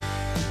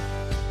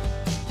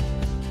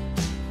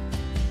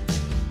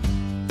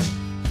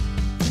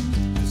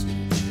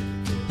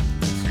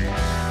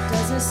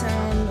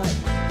sound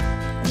like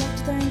I'd like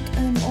to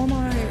thank all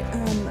my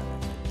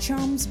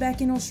chums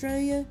back in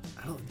Australia.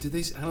 I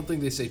don't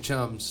think they say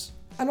chums.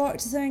 I'd like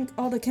to thank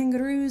all the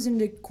kangaroos and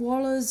the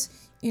koalas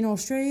in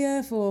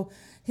Australia for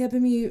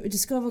helping me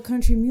discover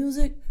country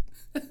music.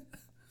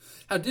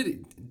 How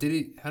did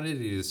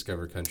he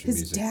discover country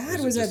music? His dad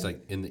was just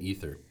like in the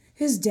ether.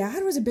 His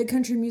dad was a big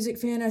country music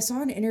fan. I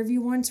saw an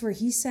interview once where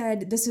he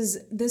said,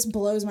 this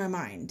blows my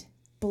mind.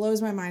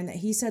 Blows my mind that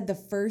he said the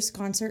first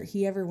concert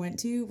he ever went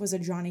to was a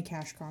Johnny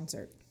Cash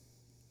concert.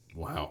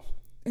 Wow.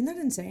 Isn't that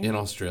insane? In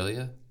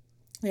Australia?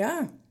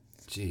 Yeah.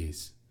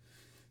 Jeez.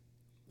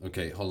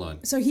 Okay, hold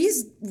on. So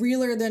he's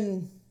realer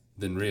than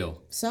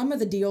real. Some of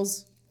the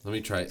deals. Let me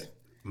try it.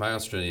 My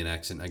Australian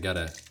accent. I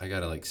gotta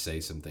like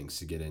say some things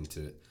to get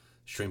into it.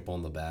 Shrimp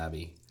on the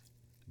barbie.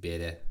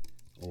 Better.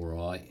 All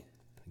right.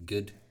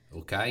 Good.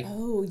 Okay.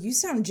 Oh, you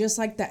sound just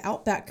like the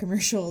Outback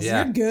commercials.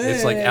 Yeah, You're good.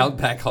 it's like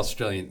Outback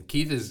Australian.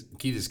 Keith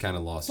is kind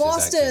of lost his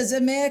accent. Foster's,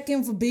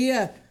 American for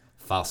beer.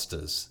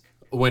 Foster's.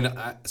 I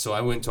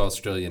went to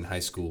Australia in high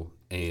school,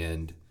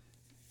 and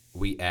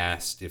we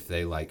asked if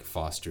they like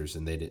Foster's,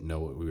 and they didn't know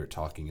what we were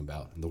talking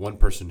about. And the one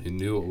person who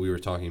knew what we were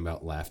talking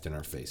about laughed in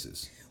our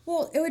faces.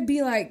 Well, it would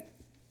be like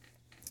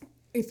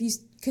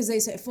because they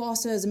say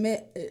Foster's,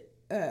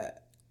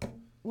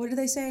 what do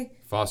they say?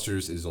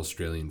 Foster's is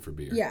Australian for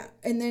beer. Yeah,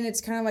 and then it's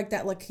kind of like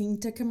that La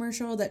Quinta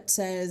commercial that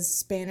says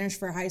Spanish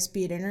for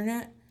high-speed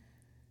internet.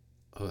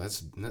 Oh,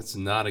 that's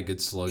not a good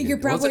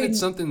slogan. Wasn't it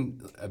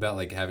something about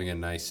like having a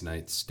nice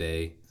night's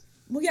stay?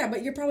 Well, yeah,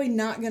 but you're probably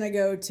not gonna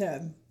go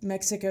to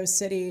Mexico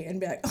City and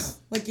be like, oh,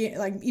 like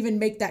even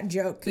make that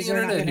joke because you're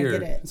not gonna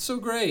get it. It's so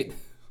great.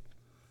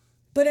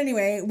 But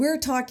anyway, we're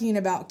talking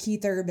about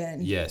Keith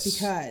Urban. Yes.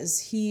 Because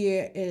he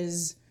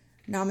is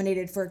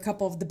nominated for a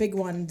couple of the big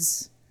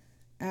ones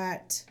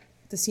at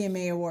the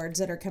CMA Awards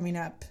that are coming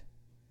up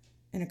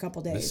in a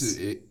couple days.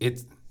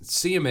 It's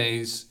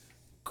CMA's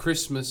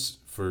Christmas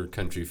for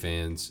country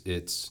fans.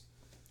 It's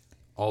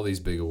all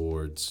these big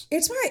awards.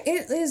 It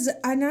is,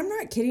 and I'm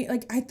not kidding.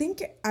 Like, I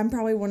think I'm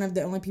probably one of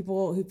the only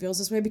people who feels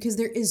this way because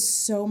there is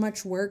so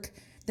much work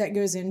that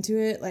goes into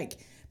it. Like,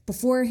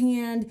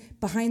 beforehand,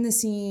 behind the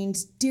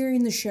scenes,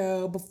 during the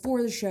show,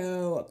 before the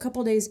show, a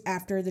couple days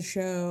after the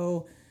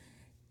show.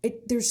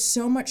 There's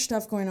so much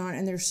stuff going on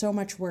and there's so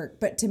much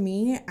work. But to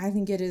me, I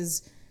think it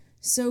is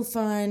so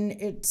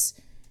fun.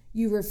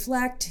 You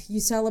reflect, you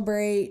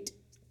celebrate.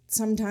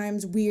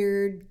 Sometimes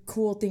weird,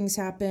 cool things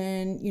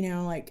happen. You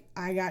know, like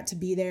I got to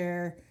be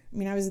there. I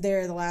mean, I was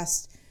there the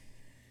last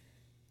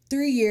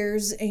 3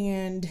 years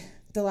and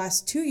the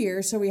last 2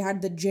 years. So we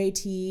had the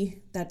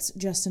JT, that's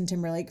Justin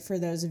Timberlake for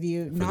those of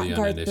you, not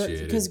Garth Brooks,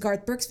 because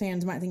Garth Brooks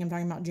fans might think I'm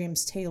talking about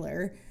James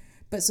Taylor.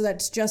 But so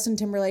that's Justin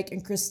Timberlake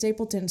and Chris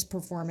Stapleton's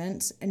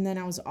performance. And then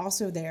I was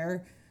also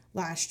there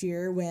last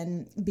year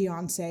when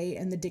Beyonce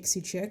and the Dixie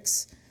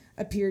Chicks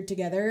appeared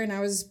together. And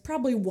I was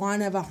probably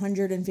one of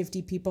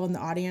 150 people in the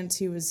audience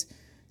who was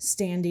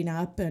standing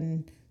up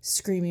and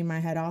screaming my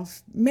head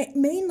off.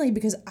 Mainly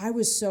because I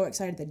was so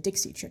excited the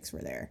Dixie Chicks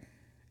were there.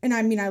 And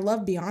I mean, I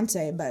love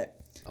Beyonce, but...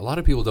 A lot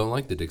of people don't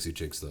like the Dixie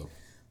Chicks, though.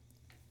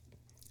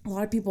 A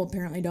lot of people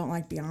apparently don't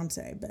like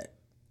Beyonce, but...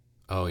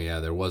 Oh, yeah,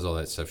 there was all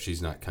that stuff.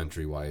 She's not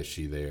country. Why is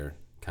she there?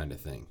 Kind of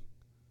thing.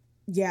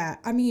 Yeah,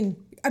 I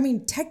mean,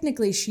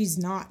 technically she's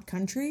not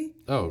country.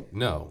 Oh,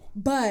 no.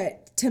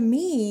 But to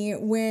me,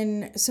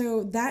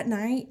 so that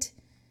night,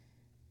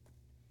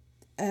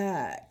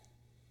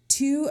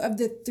 2 of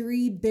the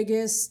 3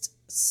 biggest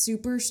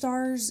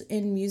superstars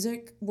in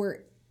music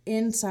were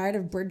inside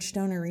of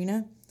Bridgestone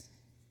Arena.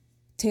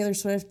 Taylor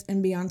Swift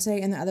and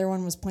Beyonce, and the other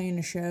one was playing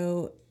a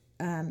show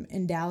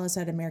in Dallas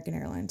at American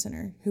Airlines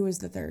Center. Who was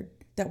the third?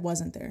 That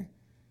wasn't there.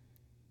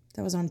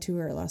 That was on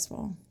tour last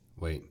fall.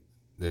 Wait,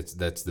 that's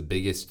the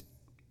biggest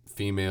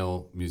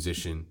female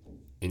musician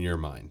in your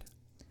mind?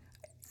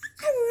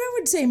 I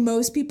would say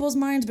most people's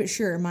minds, but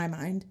sure, my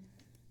mind.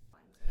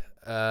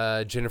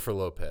 Jennifer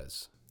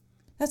Lopez.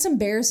 That's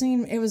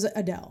embarrassing. It was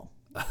Adele.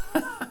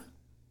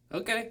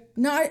 Okay.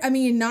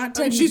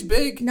 She's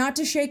big. Not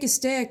to shake a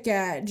stick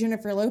at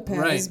Jennifer Lopez,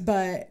 right.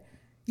 But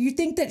you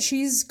think that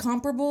she's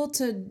comparable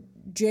to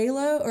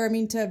J-Lo, or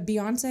to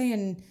Beyonce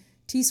and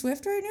T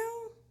Swift right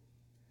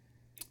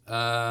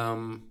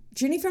now?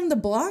 Jenny from the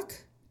Block?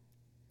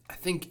 I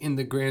think in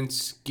the grand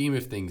scheme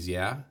of things,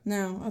 yeah.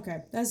 No,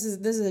 okay. This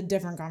is a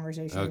different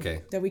conversation.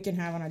 Okay. That we can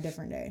have on a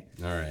different day.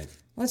 All right.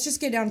 Let's just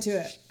get down to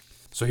it.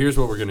 So here's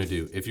what we're going to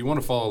do. If you want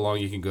to follow along,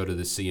 you can go to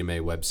the CMA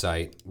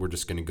website. We're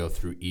just going to go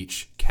through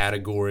each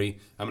category.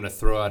 I'm going to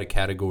throw out a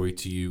category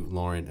to you,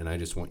 Lauren, and I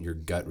just want your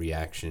gut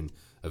reaction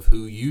of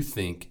who you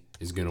think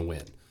is going to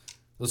win.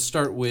 Let's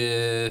start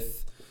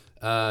with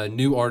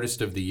New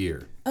Artist of the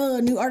Year.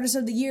 New Artist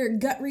of the Year,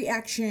 gut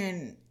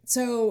reaction.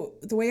 So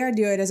the way I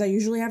do it is I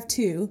usually have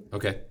 2.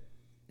 Okay.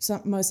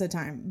 Most of the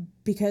time.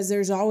 Because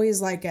there's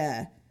always like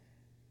a...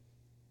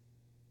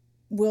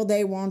 Will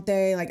they, won't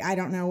they? Like, I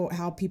don't know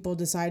how people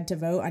decide to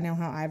vote. I know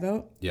how I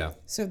vote. Yeah.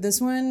 So this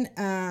one,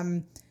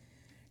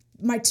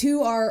 my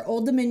 2 are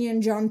Old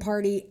Dominion, John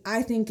Party.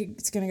 I think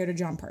it's going to go to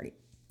John Party.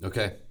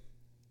 Okay.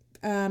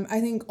 I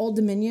think Old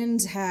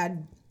Dominion's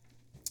had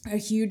a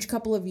huge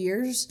couple of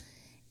years,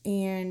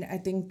 and I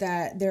think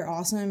that they're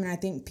awesome, and I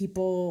think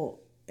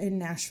people in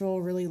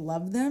Nashville really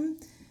love them.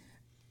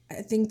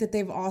 I think that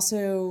they've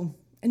also,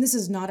 and this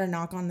is not a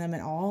knock on them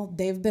at all,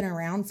 they've been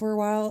around for a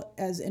while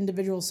as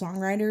individual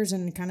songwriters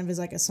and kind of as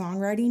like a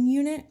songwriting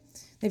unit.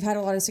 They've had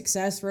a lot of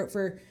success, wrote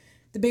for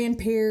the band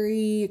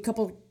Perry, a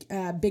couple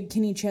big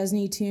Kenny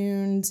Chesney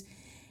tunes,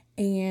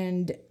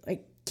 and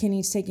like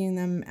Kenny's taking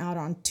them out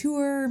on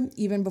tour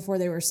even before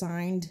they were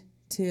signed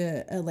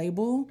to a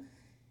label.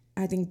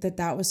 I think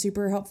that was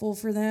super helpful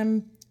for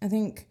them. I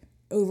think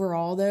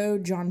overall, though,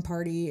 John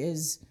Party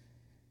is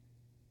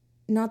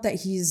not that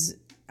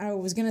I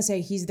was going to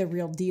say he's the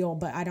real deal,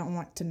 but I don't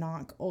want to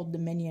knock Old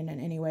Dominion in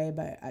any way.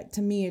 But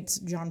to me, it's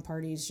John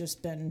Party's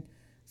just been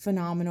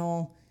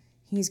phenomenal.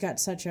 He's got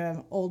such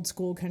a old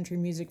school country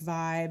music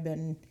vibe,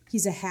 and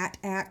he's a hat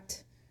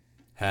act.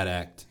 Hat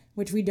act.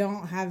 Which we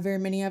don't have very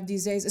many of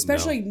these days,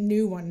 especially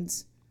new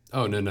ones.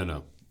 Oh,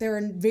 no. There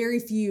are very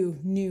few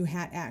new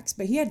hat acts,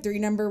 but he had three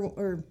number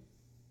one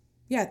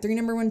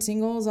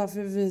singles off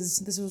of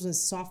this was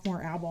his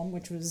sophomore album,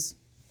 which was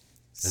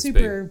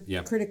super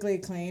critically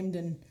acclaimed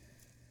and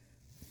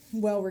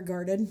well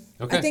regarded.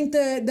 Okay. I think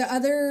the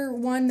other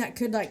one that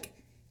could like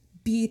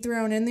be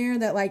thrown in there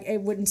that like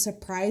it wouldn't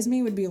surprise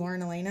me would be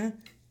Lauren Elena,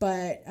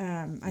 but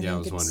I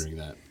was wondering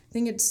that. I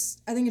think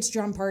it's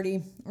John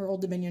Party or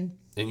Old Dominion.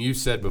 And you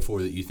said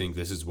before that you think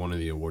this is one of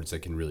the awards that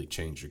can really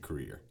change your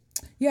career.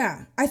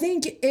 Yeah, I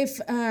think if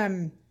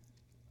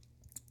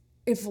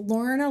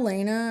Lauren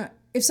Elena,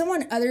 if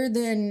someone other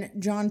than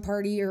John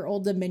Party or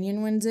Old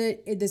Dominion wins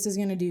it, this is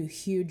going to do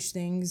huge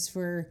things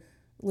for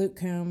Luke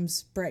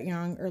Combs, Brett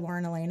Young, or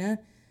Lauren Elena.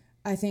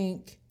 I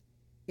think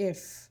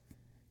if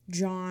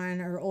John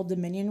or Old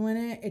Dominion win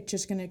it, it's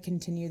just going to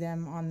continue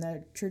them on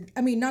the...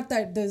 not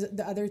that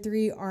the other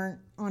three aren't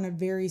on a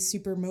very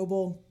super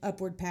mobile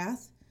upward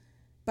path,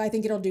 but I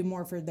think it'll do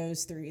more for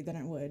those three than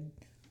it would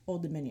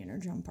Old Dominion or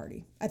John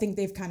Party. I think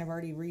they've kind of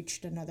already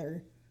reached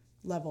another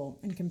level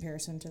in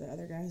comparison to the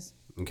other guys.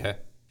 Okay.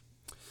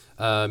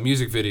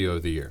 Music video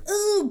of the year.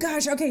 Oh,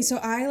 gosh. Okay, so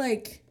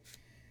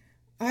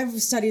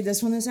I've studied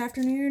this one this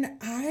afternoon.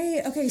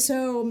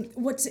 So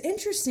what's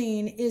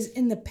interesting is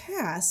in the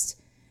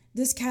past,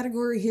 this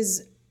category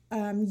has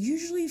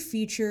usually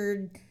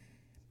featured,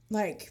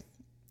 like,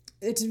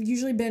 it's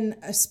usually been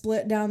a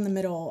split down the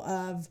middle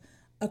of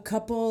a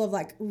couple of,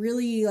 like,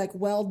 really, like,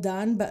 well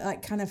done, but,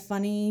 like, kind of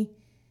funny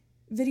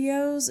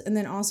videos, and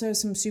then also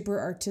some super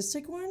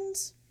artistic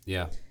ones.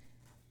 Yeah.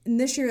 And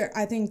this year,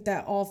 I think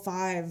that all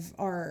five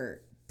are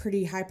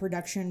pretty high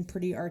production,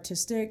 pretty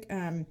artistic.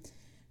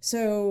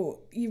 So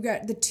you've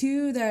got the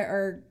two that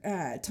are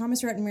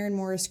Thomas Rhett and Maren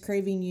Morris,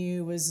 Craving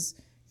You was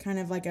kind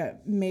of like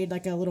made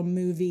like a little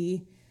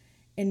movie.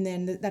 And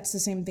then that's the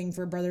same thing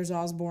for Brothers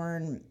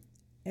Osborne.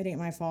 It Ain't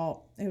My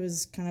Fault. It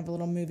was kind of a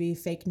little movie,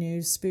 fake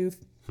news spoof.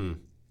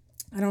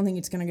 I don't think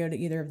it's going to go to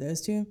either of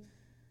those two.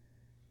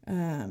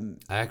 I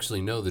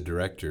actually know the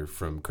director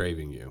from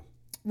Craving You.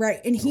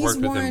 Right, and he's worked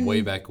with him way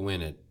back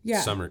when at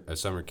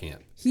summer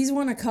camp. He's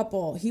won a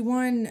couple. He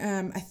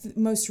won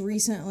most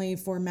recently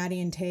for Maddie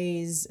and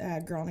Tay's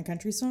 "Girl in a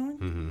Country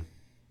Song,"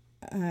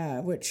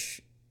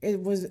 which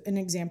it was an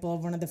example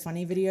of one of the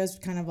funny videos,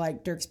 kind of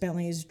like Dierks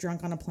Bentley's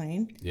 "Drunk on a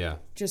Plane." Yeah,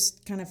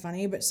 just kind of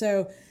funny. But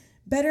so,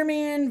 Better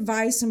Man,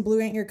 Vice, and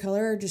Blue Ain't Your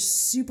Color are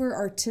just super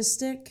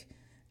artistic.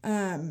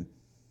 Blue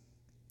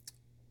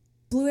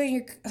Ain't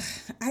Your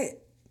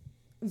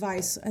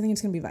Vice. I think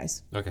it's gonna be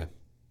Vice. Okay.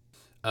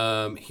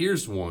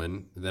 Here's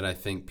one that I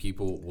think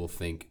people will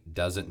think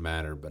doesn't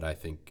matter, but I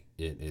think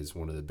it is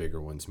one of the bigger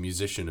ones.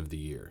 Musician of the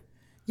Year.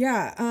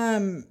 Yeah.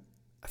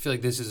 I feel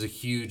like this is a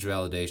huge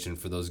validation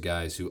for those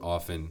guys who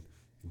often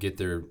get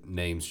their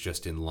names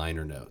just in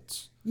liner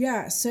notes.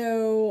 Yeah.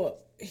 So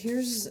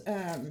here's...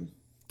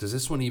 Does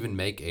this one even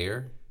make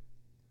air?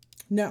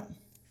 No.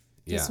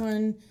 Yeah. This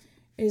one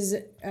is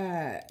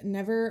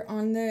never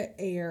on the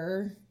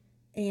air.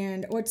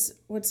 And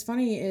what's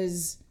funny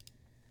is...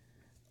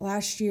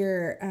 Last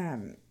year,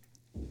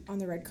 on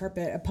the red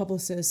carpet, a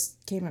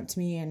publicist came up to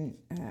me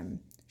and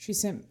she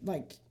sent,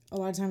 like, a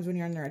lot of times when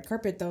you're on the red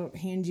carpet, they'll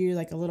hand you,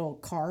 like, a little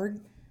card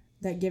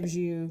that gives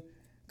you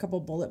a couple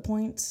bullet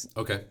points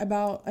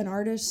about an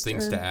artist.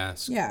 Things to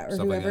ask. Yeah, or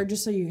whoever, like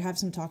just so you have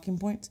some talking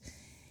points.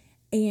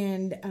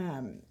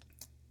 And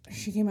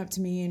she came up to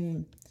me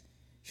and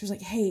she was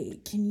like, hey,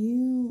 can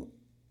you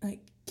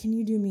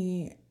do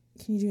me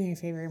a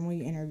favor and will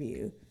you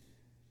interview,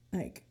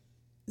 like,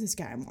 this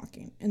guy I'm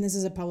walking, and this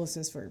is a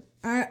publicist for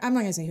I'm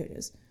not gonna say who it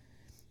is,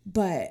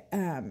 but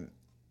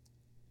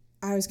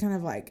I was kind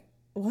of like,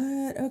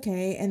 what?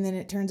 Okay. And then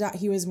it turns out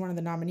he was one of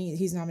the nominees.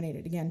 He's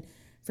nominated again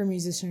for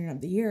Musician of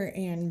the Year,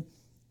 and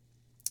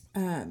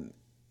I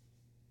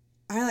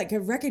like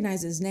could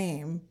recognize his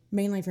name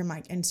mainly from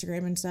like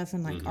Instagram and stuff,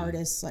 and like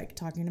artists like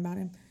talking about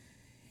him.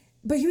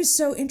 But he was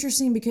so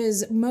interesting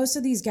because most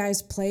of these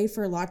guys play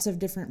for lots of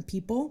different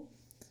people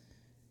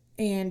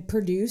and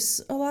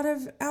produce a lot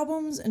of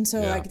albums. And so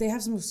like they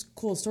have some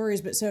cool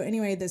stories. But so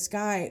anyway, this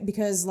guy,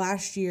 because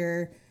last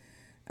year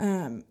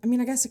I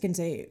mean, I guess I can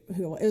say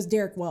who it was.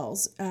 Derek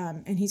Wells,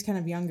 and he's kind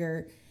of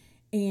younger.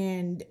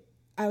 And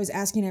I was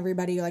asking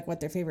everybody like what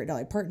their favorite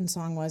Dolly Parton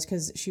song was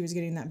because she was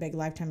getting that big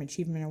Lifetime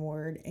Achievement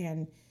Award,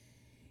 and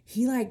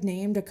he like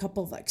named a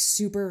couple of like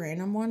super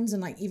random ones,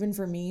 and like even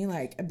for me,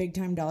 like a big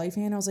time Dolly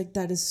fan, I was like,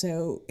 that is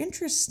so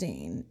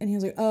interesting. And he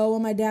was like, oh well,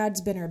 my dad's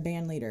been her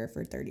band leader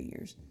for 30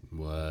 years.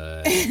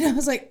 What? And I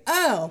was like,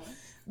 oh,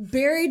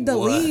 buried the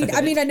lead.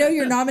 I mean, I know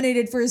you're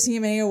nominated for a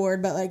CMA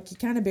award, but like you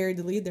kind of buried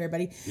the lead there,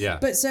 buddy. Yeah.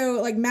 But so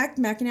like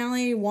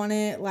McEntire won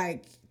it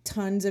like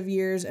tons of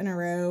years in a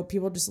row.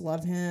 People just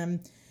love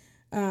him.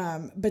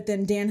 But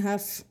then Dan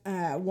Huff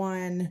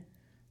won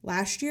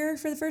last year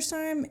for the first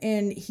time,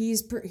 and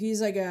he's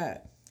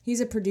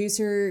a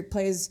producer,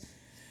 plays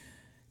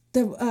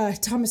the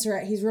Thomas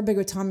Rhett. He's real big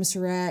with Thomas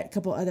Rhett, a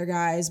couple other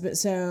guys, but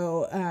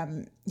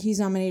so he's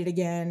nominated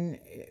again.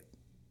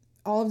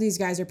 All of these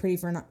guys are pretty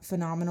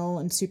phenomenal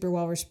and super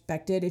well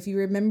respected. If you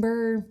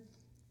remember,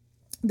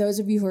 those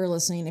of you who are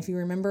listening, if you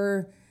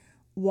remember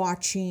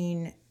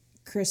watching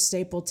Chris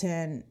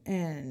Stapleton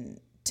and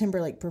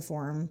Timberlake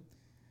perform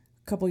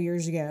a couple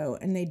years ago,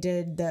 and they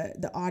did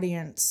the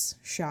audience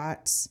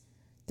shots.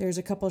 There's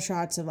a couple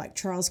shots of like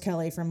Charles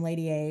Kelly from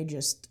Lady A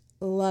just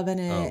loving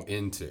it. Oh,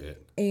 into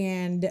it.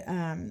 And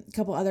a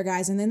couple other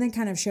guys. And then they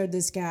kind of showed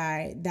this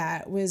guy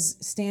that was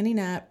standing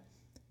up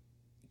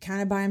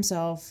kind of by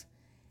himself,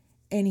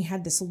 and he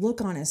had this look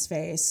on his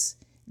face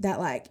that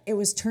like it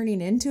was turning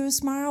into a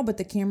smile, but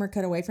the camera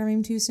cut away from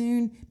him too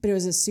soon. But it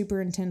was a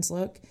super intense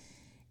look.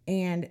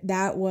 And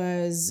that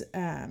was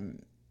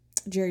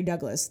Jerry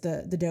Douglas,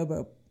 the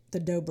dobro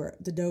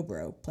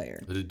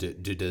player. The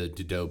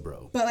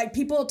dobro. But like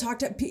people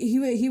talked up,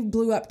 he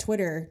blew up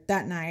Twitter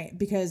that night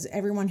because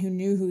everyone who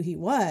knew who he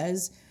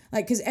was,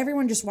 like, because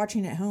everyone just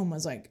watching at home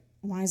was like,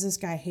 why does this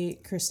guy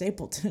hate Chris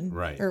Stapleton?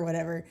 Right. Or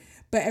whatever.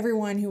 But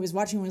everyone who was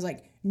watching was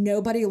like,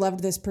 nobody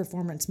loved this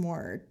performance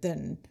more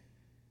than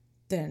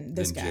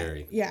this guy.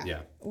 Jerry.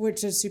 Yeah.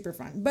 Which is super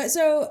fun. But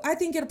so I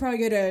think it'll probably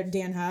go to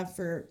Dan Huff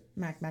for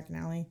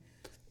McEntire.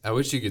 I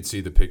wish you could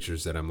see the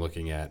pictures that I'm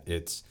looking at.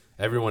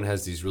 Everyone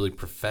has these really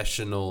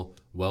professional,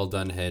 well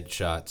done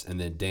headshots,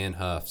 and then Dan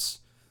Huff's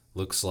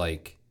looks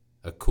like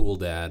a cool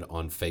dad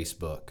on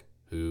Facebook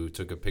who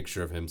took a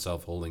picture of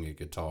himself holding a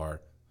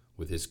guitar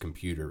with his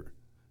computer.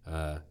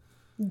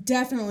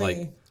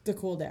 Definitely the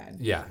cool dad.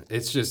 Yeah,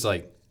 it's just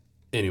like,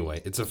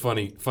 anyway, it's a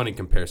funny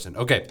comparison.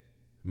 Okay,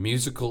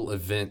 musical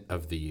event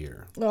of the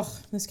year. Ugh,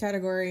 this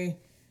category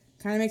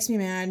kind of makes me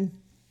mad.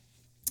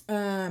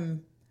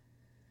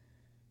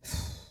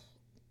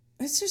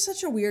 It's just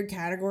such a weird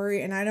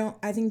category, and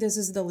I think this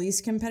is the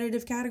least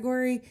competitive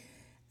category.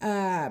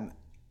 I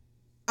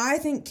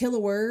think Kill a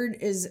Word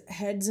is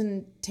heads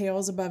and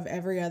tails above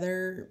every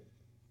other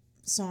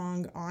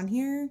song on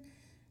here.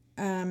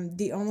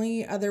 The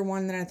only other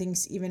one that I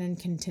think's even in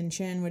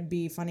contention would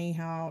be Funny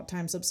How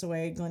Time Slips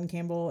Away, Glenn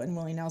Campbell and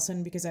Willie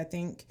Nelson, because I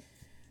think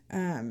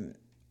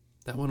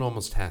that one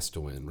almost has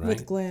to win, right?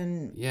 With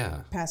Glenn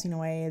passing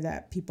away,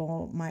 that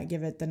people might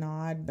give it the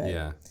nod, but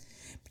yeah.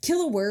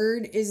 Kill a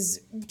Word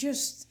is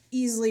just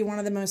easily one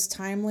of the most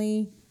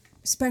timely,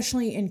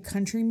 especially in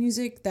country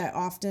music, that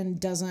often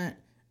doesn't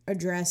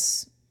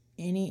address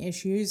any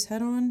issues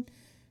head on.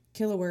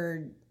 Kill a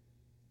Word,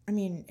 I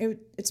mean,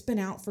 it's been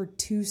out for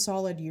 2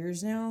 solid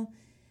years now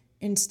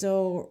and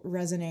still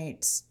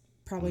resonates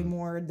probably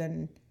more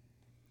than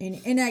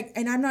any.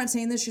 And I'm not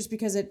saying this just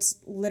because it's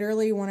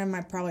literally one of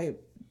my probably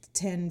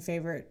 10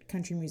 favorite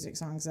country music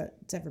songs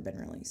that's ever been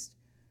released.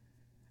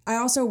 I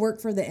also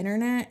work for the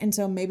internet, and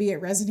so maybe it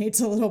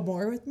resonates a little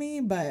more with me,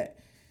 but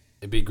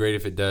it'd be great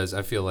if it does.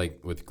 I feel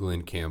like with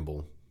Glenn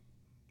Campbell,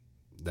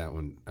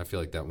 I feel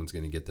like that one's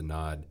going to get the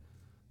nod,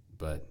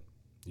 but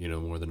you know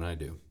more than I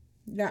do.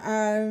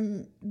 Yeah,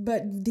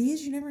 but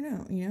these, you never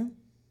know, you know?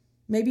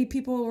 Maybe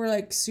people were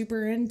like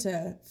super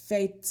into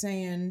Faith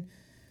saying,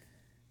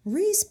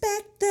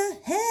 respect the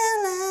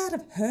hell out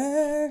of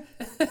her.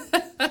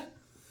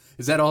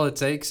 Is that all it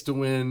takes to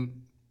win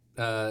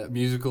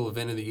musical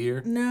event of the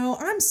year? No,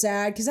 I'm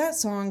sad because that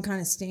song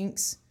kind of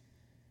stinks.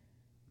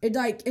 It's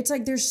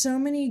like there's so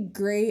many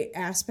great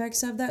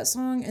aspects of that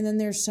song, and then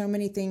there's so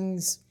many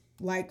things,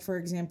 like for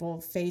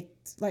example,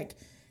 Faith, like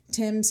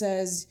Tim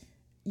says,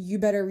 you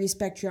better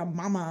respect your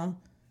mama,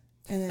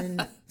 and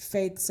then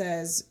Faith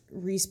says,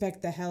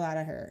 respect the hell out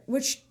of her,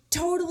 which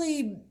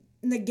totally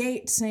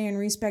negates saying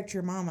respect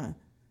your mama.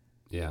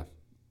 Yeah.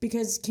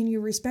 Because can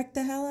you respect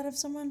the hell out of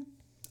someone?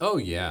 Oh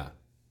yeah.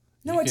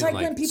 No, it's like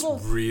when people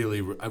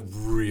I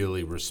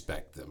really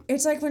respect them.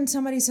 It's like when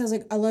somebody says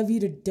like, I love you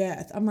to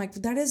death. I'm like,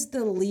 that is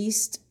the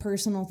least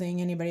personal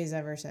thing anybody's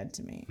ever said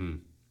to me.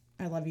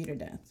 I love you to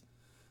death.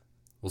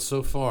 Well,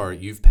 so far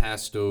you've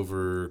passed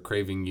over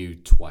Craving You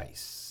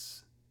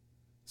twice.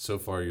 So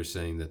far you're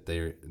saying that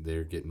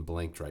they're getting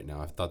blanked right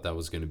now. I thought that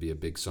was going to be a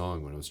big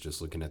song when I was just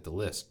looking at the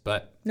list,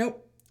 but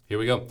nope. Here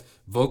we go.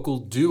 Vocal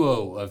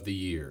duo of the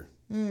year.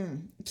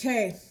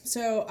 Okay,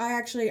 so I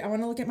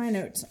want to look at my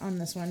notes on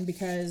this one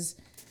because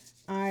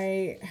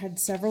I had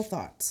several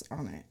thoughts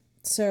on it.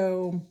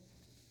 So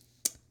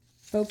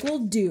Vocal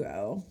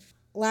duo.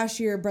 Last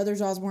year,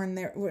 Brothers Osborne,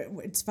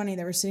 it's funny,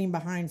 they were sitting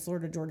behind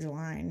Florida Georgia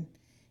Line,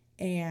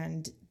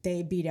 and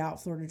they beat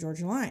out Florida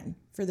Georgia Line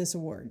for this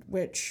award,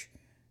 which,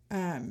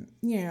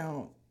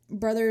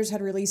 Brothers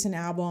had released an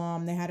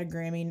album, they had a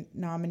Grammy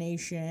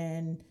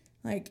nomination,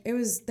 they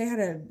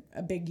had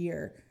a big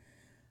year.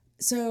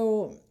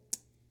 So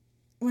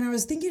when I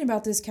was thinking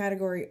about this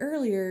category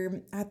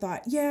earlier, I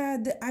thought,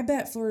 I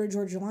bet Florida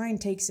Georgia Line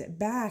takes it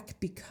back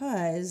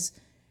because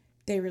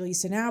they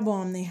released an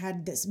album. They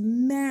had this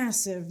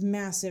massive,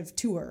 massive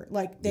tour.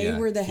 They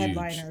were the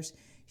headliners.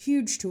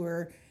 Huge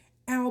tour.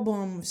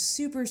 Album was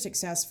super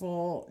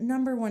successful.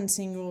 #1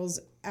 singles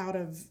out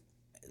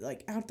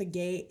the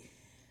gate.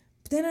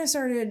 But then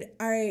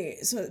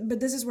but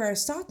this is where I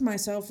stopped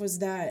myself, was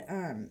that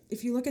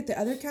if you look at the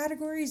other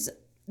categories,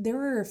 there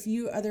were a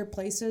few other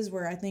places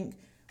where I think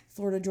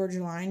Florida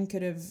Georgia Line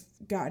could have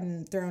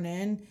gotten thrown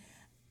in.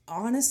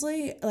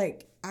 Honestly,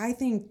 I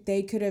think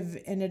they could have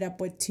ended up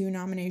with 2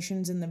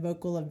 nominations in the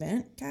vocal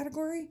event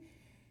category.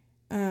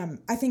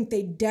 I think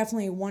they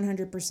definitely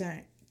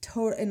 100%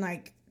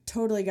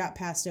 totally got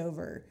passed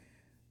over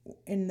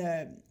in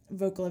the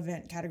vocal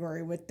event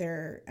category with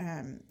their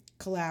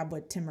collab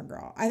with Tim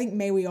McGraw. I think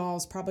May We All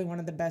is probably one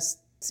of the best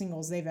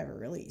singles they've ever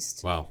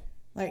released. Wow.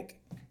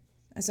 Like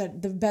I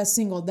said, the best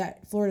single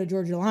that Florida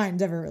Georgia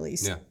Line's ever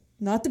released. Yeah.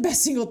 Not the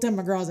best single Tim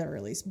McGraw's ever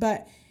released,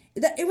 but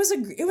it was a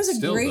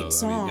great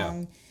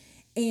song,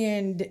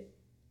 and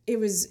it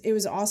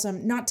was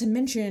awesome. Not to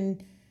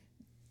mention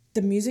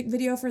the music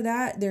video for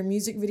that, their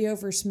music video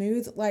for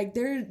Smooth.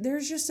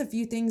 There's just a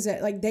few things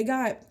that they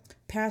got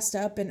passed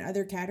up in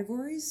other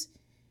categories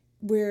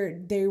where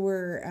they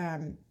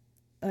were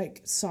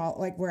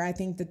where I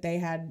think that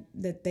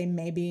they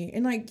maybe,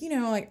 and I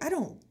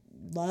don't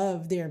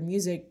love their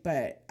music,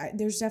 but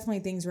there's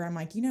definitely things where I'm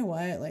like, you know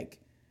what,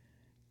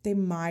 they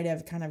might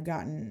have kind of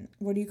gotten,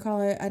 what do you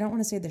call it? I don't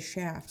want to say the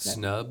shaft.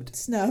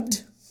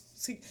 Snubbed.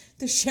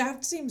 The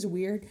shaft seems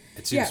weird.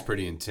 It seems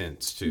pretty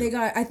intense too. They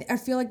got. I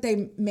feel like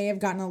they may have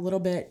gotten a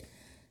little bit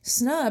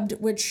snubbed,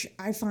 which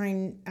I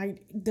find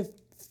the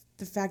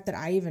fact that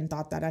I even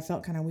thought that, I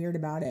felt kind of weird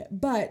about it.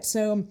 But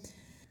so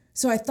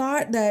I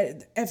thought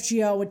that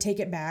FGL would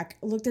take it back.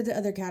 Looked at the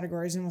other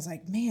categories and was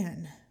like,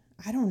 man,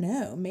 I don't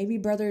know. Maybe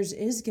Brothers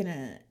is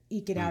gonna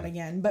eke it out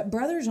again. But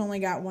Brothers only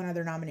got one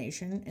other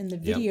nomination in the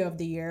video of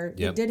the year.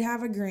 They did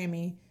have a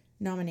Grammy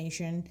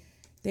nomination.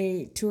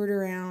 They toured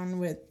around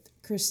with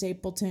Chris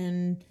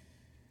Stapleton,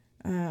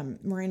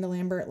 Miranda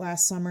Lambert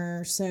last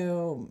summer.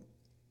 So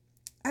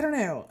I don't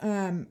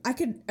know. I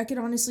could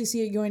honestly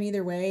see it going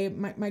either way.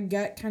 My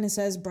gut kind of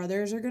says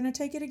Brothers are gonna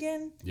take it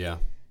again. Yeah.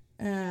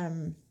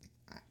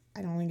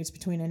 I don't think it's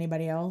between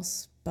anybody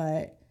else,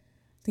 but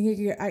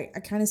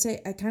I kind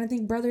of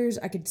think Brothers.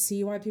 I could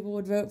see why people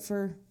would vote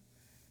for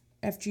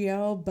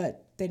FGL,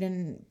 but they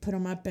didn't put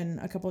them up in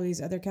a couple of these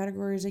other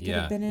categories they could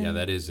have been in. Yeah,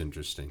 that is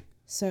interesting.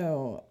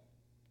 So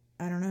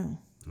I don't know.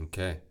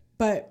 Okay.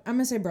 But I'm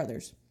gonna say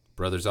Brothers.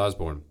 Brothers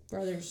Osborne.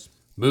 Brothers.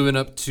 Moving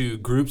up to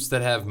groups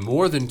that have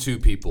more than 2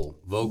 people.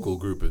 Vocal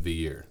group of the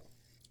year.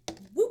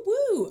 Woo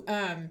woo.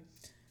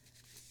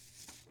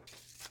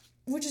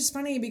 Which is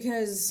funny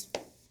because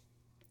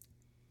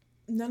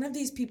none of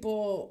these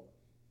people.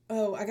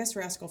 Oh, I guess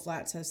Rascal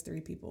Flatts has 3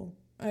 people.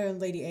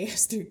 Lady A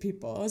has 3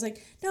 people. I was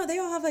like, no, they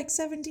all have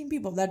 17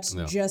 people. That's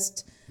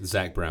just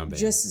Zach Brown Band.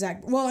 Just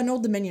Zach. Well, and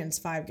Old Dominion's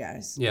 5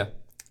 guys. Yeah,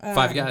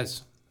 5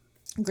 guys.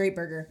 Great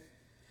burger.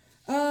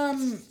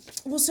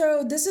 Well,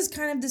 so this is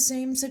kind of the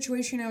same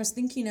situation I was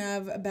thinking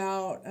of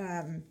about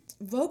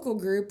vocal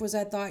group. Was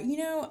I thought,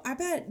 I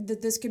bet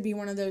that this could be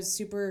one of those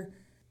super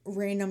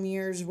random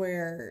years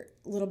where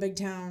Little Big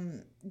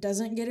Town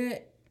doesn't get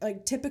it.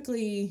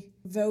 Typically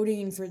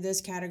voting for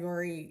this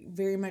category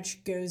very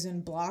much goes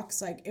in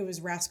blocks. It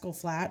was Rascal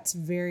Flatts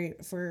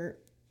for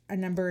a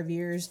number of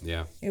years.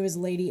 Yeah. It was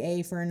Lady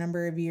A for a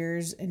number of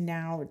years, and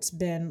now it's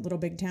been Little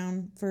Big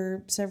Town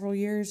for several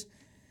years.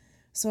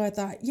 So I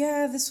thought,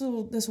 this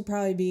will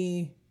probably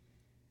be,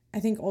 I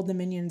think Old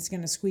Dominion's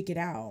going to squeak it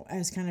out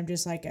as kind of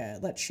just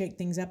let's shake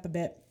things up a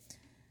bit.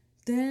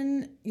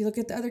 Then you look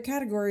at the other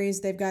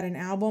categories. They've got an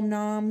album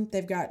nom.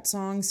 They've got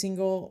song,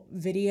 single,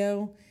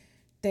 video.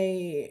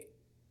 They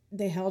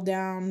held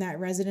down that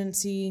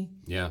residency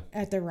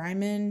at the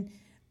Ryman.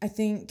 I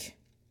think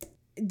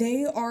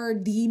they are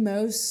the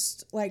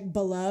most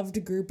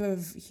beloved group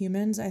of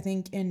humans, I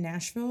think, in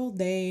Nashville.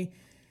 They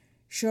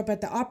show up at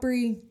the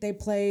Opry. They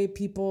play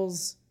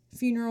people's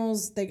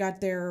funerals. They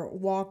got their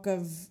Walk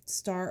of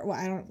Star. Well,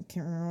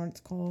 can't remember what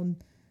it's called.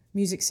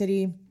 Music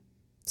City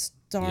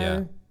Star.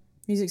 Yeah.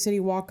 Music City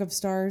Walk of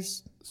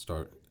Stars.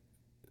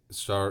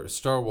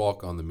 Star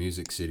Walk on the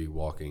Music City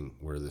walking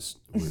where this.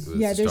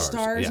 There's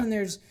stars and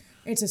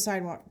it's a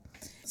sidewalk.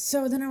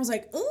 So then I was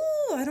like,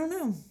 oh, I don't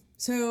know.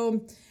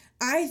 So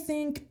I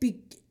think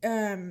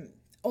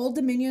Old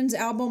Dominion's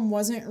album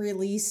wasn't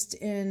released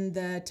in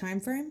the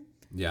time frame.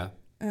 Yeah.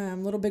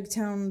 Little Big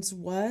Town's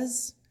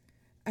was.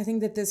 I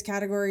think that this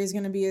category is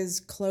going to be as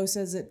close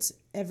as it's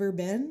ever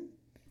been.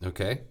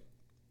 Okay.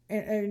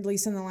 At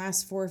least in the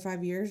last 4 or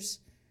 5 years.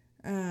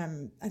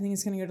 I think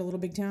it's going to go to Little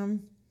Big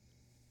Town.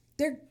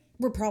 There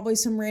were probably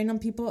some random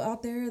people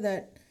out there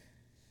that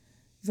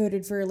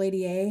voted for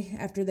Lady A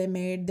after they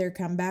made their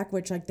comeback,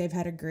 which like they've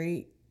had a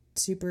great,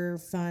 super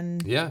fun,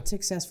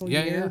 successful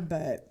year.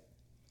 But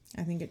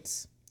I think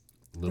it's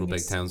Little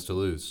Big Towns to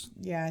lose.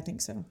 Yeah, I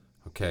think so.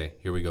 Okay,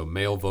 here we go.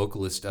 Male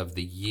vocalist of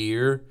the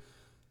year.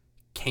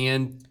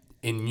 Can,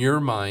 in your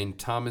mind,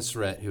 Thomas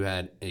Rhett, who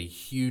had a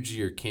huge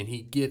year, can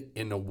he get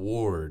an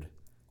award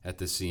at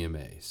the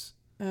CMAs?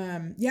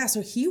 Yeah,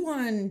 so he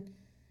won.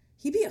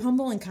 He beat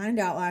Humble and Kind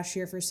out last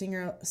year for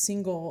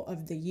single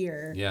of the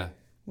year. Yeah.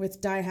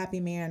 With Die Happy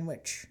Man,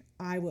 which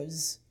I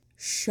was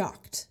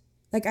shocked.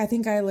 Like, I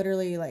think I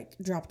literally, like,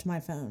 dropped my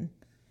phone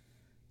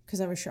because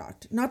I was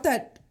shocked. Not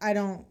that I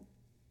don't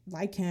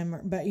like him,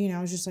 but, you know,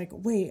 I was just like,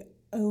 wait,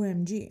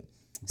 OMG.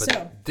 But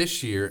so,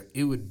 this year,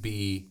 it would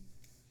be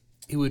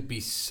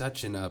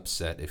such an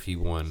upset if he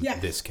won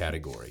this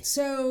category.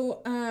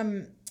 So,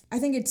 I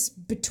think it's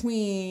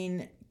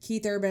between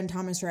Keith Urban,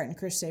 Thomas Rhett, and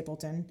Chris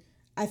Stapleton.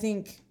 I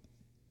think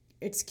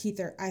Keith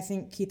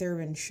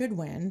Urban should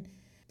win.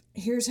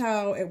 Here's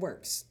how it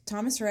works.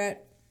 Thomas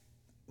Rhett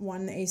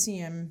won the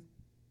ACM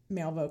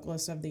Male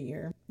Vocalist of the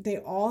Year. They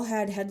all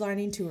had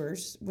headlining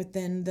tours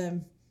within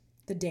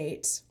the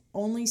dates.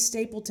 Only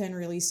Stapleton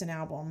released an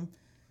album.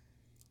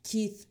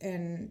 Keith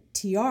and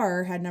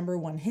TR had number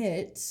 1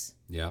 hits.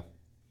 Yeah.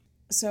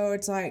 So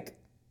it's like,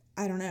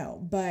 I don't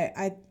know. But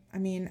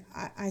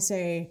I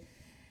say,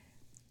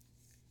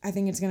 I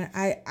think it's going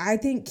to, I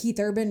think Keith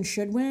Urban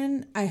should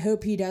win. I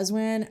hope he does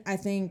win. I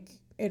think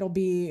it'll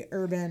be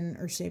Urban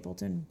or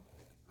Stapleton.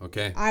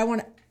 Okay.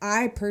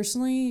 I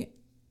personally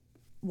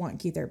want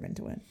Keith Urban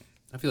to win.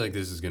 I feel like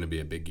this is going to be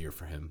a big year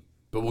for him.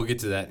 But we'll get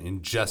to that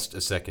in just a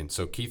second.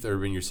 So Keith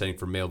Urban, you're saying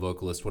for male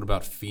vocalist. What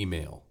about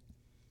female?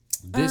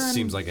 This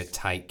seems like a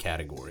tight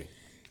category.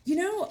 You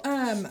know,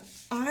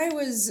 I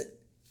was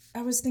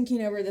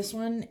thinking over this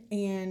one,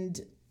 and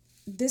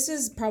this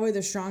is probably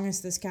the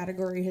strongest this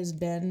category has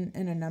been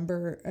in a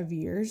number of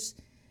years.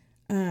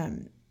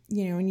 You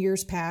know, in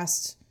years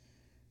past,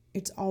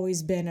 it's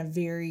always been a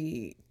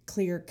very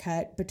clear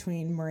cut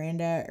between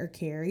Miranda or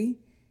Carrie,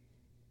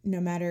 no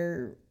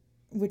matter,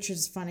 which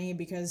is funny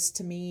because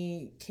to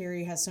me,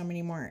 Carrie has so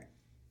many more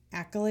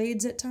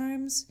accolades at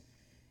times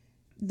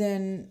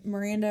than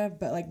Miranda,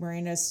 but like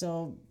Miranda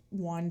still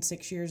won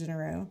 6 years in a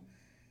row.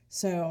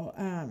 So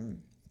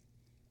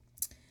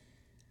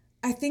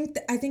I think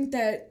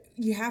that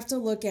you have to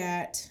look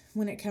at,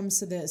 when it comes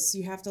to this,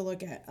 you have to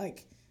look at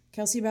like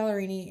Kelsey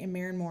Ballerini and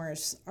Maren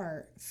Morris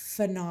are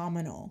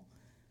phenomenal,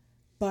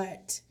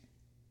 but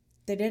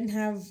they didn't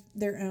have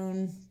their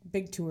own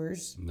big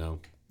tours. No.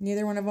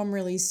 Neither one of them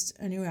released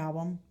a new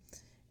album.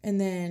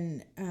 And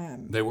then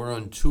they were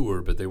on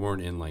tour, but they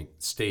weren't in like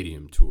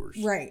stadium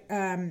tours. Right.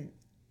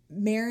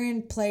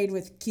 Maren played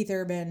with Keith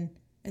Urban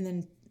and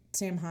then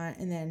Sam Hunt,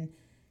 and then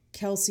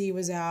Kelsey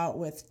was out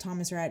with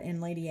Thomas Rhett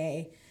and Lady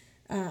A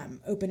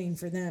opening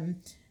for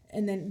them.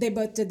 And then they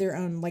both did their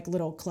own like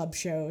little club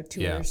show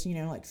tours, you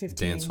know, like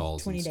 15, dance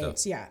halls 20 and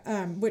dates. Stuff.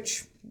 Yeah.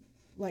 Which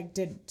like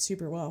did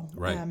super well.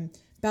 Right.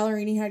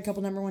 Ballerini had a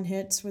couple number 1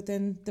 hits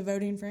within the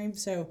voting frame,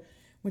 so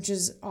which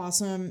is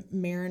awesome.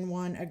 Maren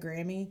won a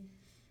Grammy.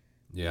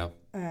 Yeah.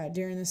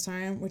 During this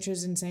time, which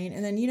is insane.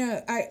 And then, you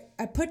know,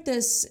 I put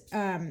this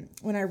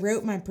when I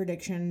wrote my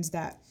predictions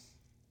that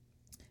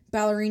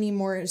Ballerini,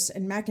 Morris,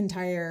 and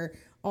McEntire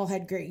all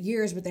had great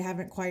years, but they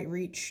haven't quite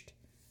reached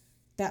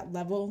that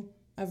level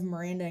of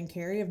Miranda and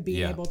Carrie of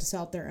being able to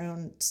sell out their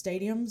own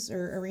stadiums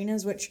or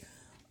arenas, which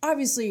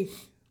obviously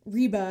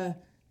Reba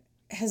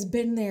has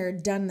been there,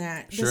 done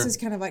that. Sure. This is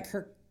kind of like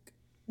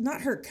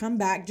not her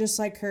comeback, just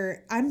like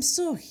her, I'm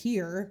still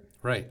here.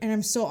 Right. And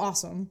I'm still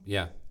awesome.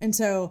 Yeah. And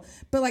so,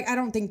 but like, I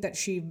don't think that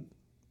she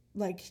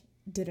like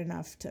did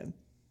enough to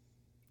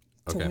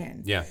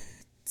win. Yeah.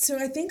 So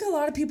I think a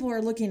lot of people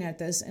are looking at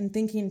this and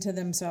thinking to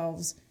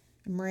themselves,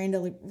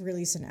 Miranda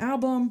released an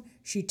album,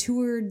 she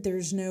toured,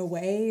 there's no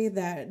way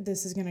that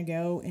this is going to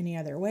go any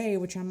other way,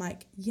 which I'm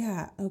like,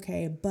 yeah,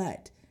 okay,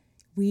 but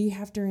we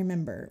have to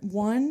remember,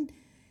 one,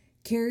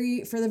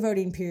 Carrie, for the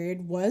voting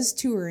period, was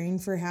touring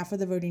for half of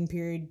the voting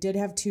period, did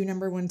have 2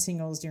 number 1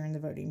 singles during the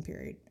voting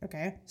period,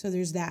 okay? So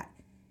there's that.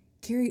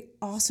 Carrie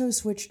also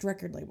switched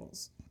record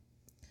labels.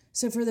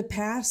 So for the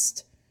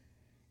past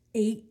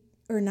 8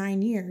 or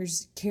 9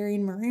 years, Carrie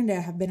and Miranda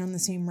have been on the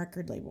same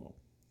record label.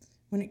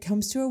 When it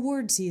comes to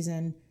award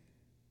season,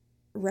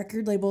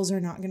 record labels are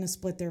not going to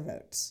split their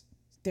votes.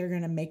 They're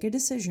going to make a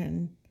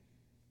decision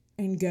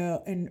and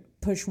go and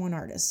push one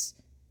artist.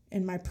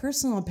 In my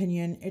personal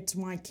opinion, it's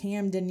why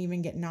Cam didn't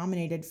even get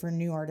nominated for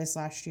New Artist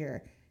last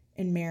year,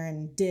 and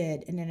Maren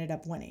did and ended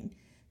up winning,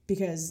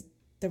 because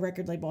the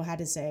record label had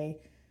to say,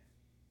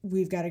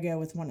 we've got to go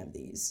with one of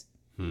these.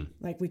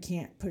 Like, we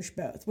can't push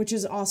both, which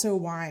is also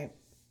why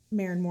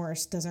Maren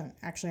Morris doesn't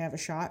actually have a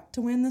shot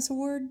to win this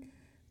award,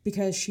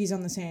 because she's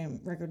on the same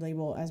record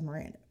label as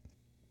Miranda.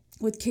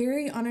 With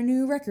Carrie on a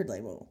new record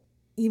label,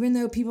 even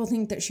though people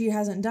think that she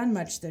hasn't done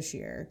much this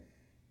year,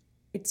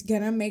 it's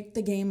going to make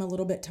the game a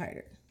little bit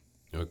tighter.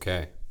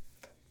 Okay.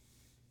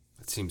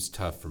 It seems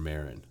tough for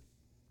Marin.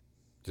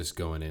 Just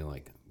going in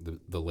like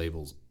the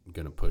label's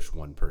going to push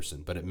one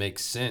person. But it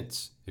makes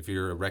sense if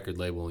you're a record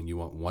label and you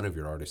want one of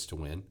your artists to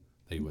win,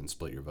 that you wouldn't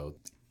split your vote.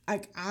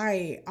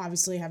 I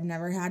obviously have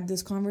never had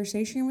this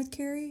conversation with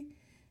Carrie.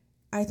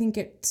 I think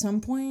at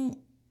some point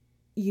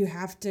you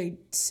have to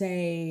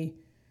say,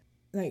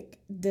 like,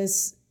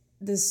 this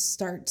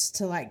starts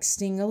to, like,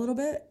 sting a little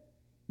bit.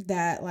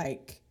 That,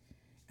 like,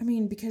 I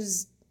mean,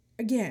 because,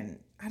 again,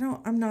 I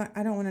don't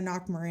want to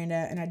knock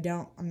Miranda, and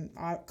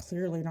I'm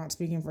clearly not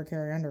speaking for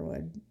Carrie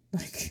Underwood.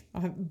 Like,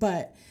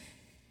 but,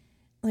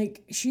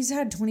 like, she's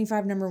had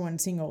 25 number one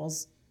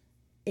singles,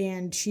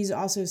 and she's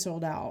also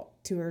sold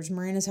out tours.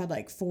 Miranda's had,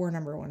 like, 4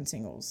 number one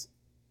singles.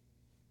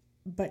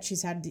 But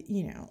she's had,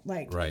 you know,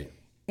 like... Right.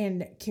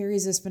 And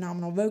Carrie's this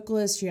phenomenal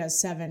vocalist. She has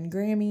 7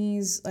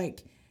 Grammys.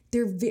 Like,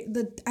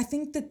 I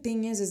think the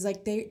thing is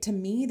like, to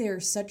me, they're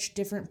such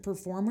different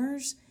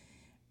performers.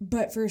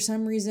 But for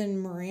some reason,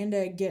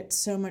 Miranda gets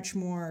so much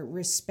more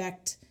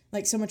respect,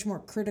 like so much more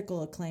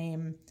critical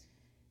acclaim,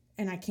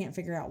 and I can't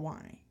figure out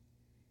why.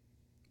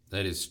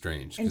 That is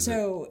strange. And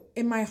so,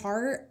 in my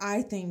heart,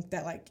 I think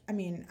that, like, I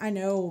mean, I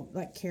know,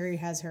 like, Carrie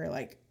has her,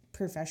 like,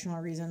 professional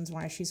reasons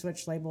why she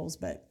switched labels,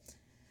 but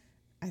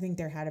I think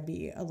there had to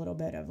be a little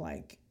bit of,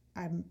 like,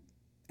 I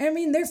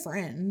mean, they're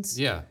friends.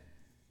 Yeah.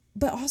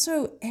 But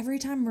also, every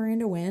time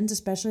Miranda wins,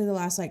 especially the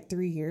last, like,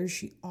 3 years,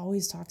 she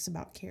always talks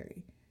about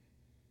Carrie.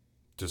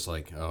 Just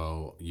like,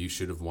 oh, you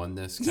should have won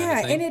this kind of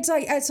thing? And it's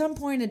like, at some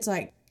point, it's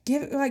like,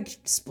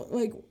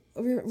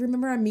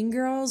 remember on Mean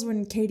Girls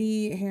when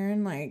Katie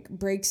Heron, like,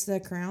 breaks the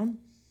crown?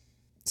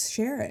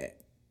 Share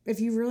it. If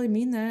you really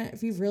mean that,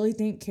 if you really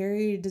think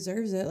Carrie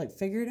deserves it, like,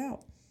 figure it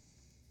out.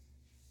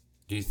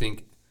 Do you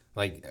think,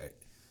 like,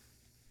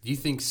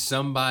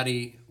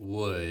 somebody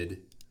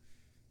would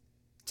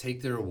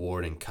take their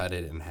award and cut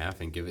it in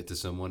half and give it to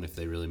someone if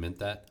they really meant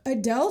that?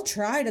 Adele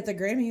tried at the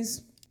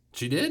Grammys.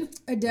 She did?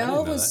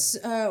 Adele was,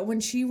 when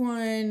she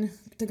won,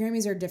 the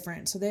Grammys are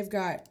different. So they've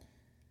got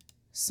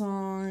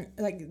song,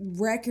 like,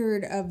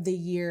 record of the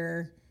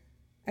year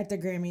at the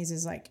Grammys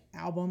is, like,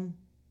 album.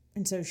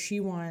 And so she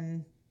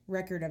won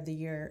record of the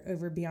year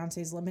over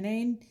Beyonce's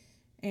Lemonade.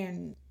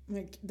 And,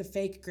 like, the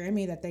fake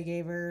Grammy that they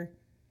gave her,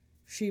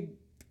 she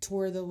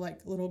tore the,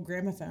 like, little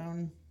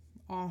gramophone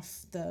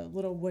off the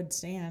little wood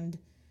stand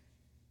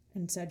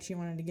and said she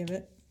wanted to give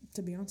it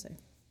to Beyonce.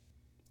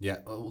 Yeah,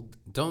 well,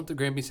 don't the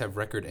Grammys have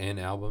record and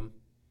album?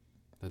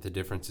 That the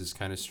difference is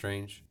kind of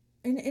strange?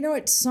 And, you know,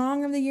 it's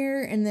song of the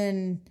year and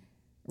then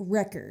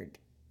record.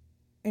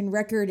 And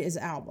record is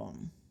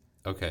album.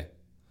 Okay.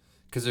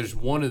 Because there's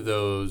one of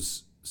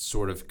those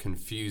sort of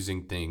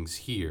confusing things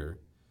here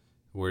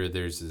where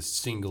there's a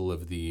single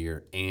of the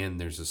year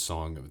and there's a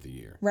song of the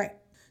year. Right.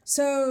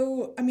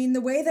 So, I mean,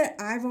 the way that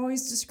I've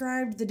always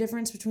described the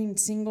difference between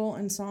single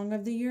and song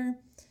of the year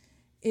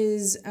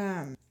is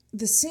the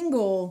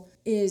single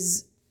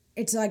is...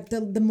 It's like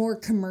the more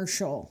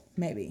commercial,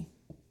 maybe.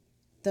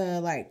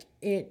 The, like,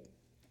 it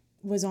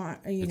was on,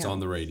 it's on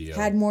the radio.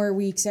 Had more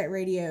weeks at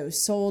radio,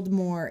 sold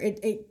more.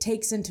 It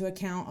takes into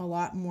account a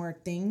lot more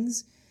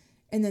things.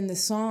 And then the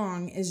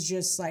song is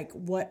just, like,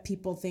 what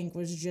people think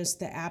was just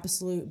the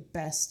absolute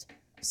best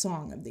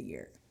song of the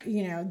year.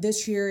 You know,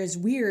 this year is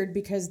weird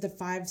because the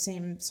 5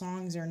 same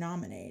songs are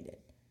nominated,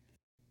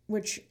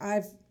 which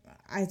I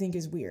think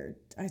is weird.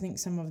 I think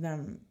some of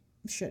them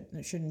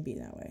shouldn't be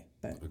that way.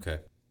 But okay.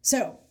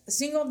 So,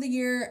 single of the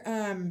year,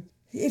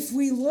 if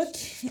we look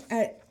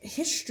at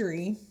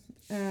history,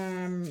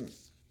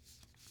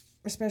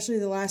 especially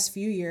the last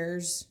few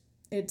years,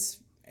 it's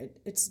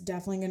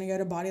definitely going to go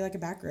to Body Like a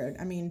Back Road.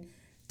 I mean,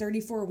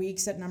 34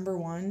 weeks at number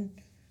 1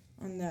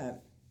 on the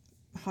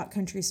Hot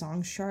Country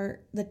Songs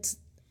chart. That's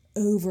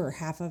over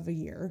half of a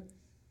year,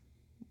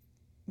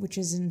 which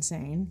is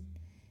insane.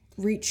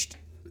 Reached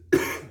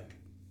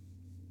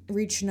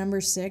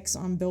number 6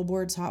 on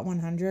Billboard's Hot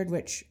 100,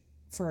 which...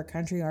 for a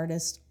country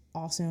artist,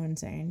 also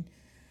insane.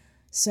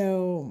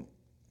 So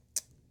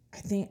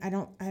I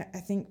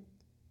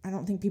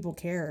don't think people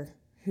care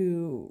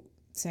who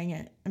sang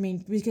it. I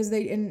mean, because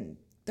in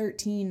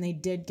 2013 they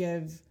did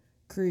give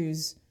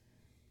Cruise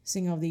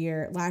Single of the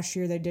Year. Last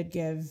year they did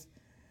give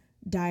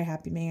Die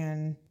Happy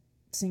Man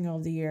Single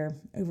of the Year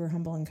over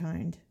Humble and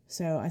Kind.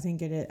 So I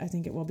think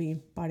it will be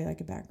Body Like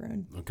a Back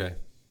Road. Okay.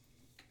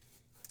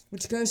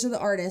 Which goes to the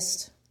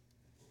artist.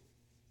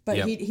 But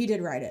yep. he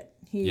did write it.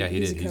 He did.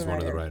 He's one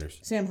of the writers.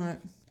 Sam Hunt.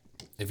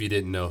 If you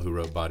didn't know who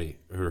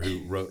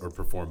wrote or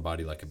performed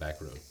Body Like a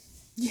Back Road.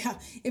 Yeah.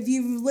 If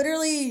you've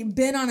literally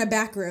been on a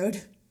back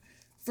road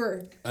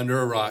under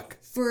a rock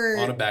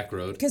on a back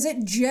road. Because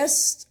it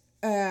just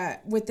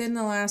within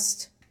the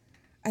last,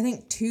 I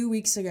think 2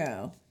 weeks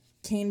ago,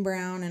 Kane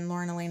Brown and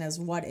Lauren Elena's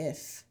What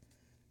If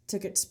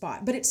took its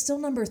spot. But it's still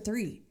number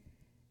 3.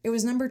 It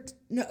was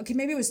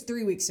maybe it was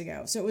 3 weeks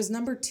ago. So it was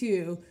number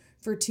 2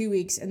 for 2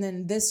 weeks, and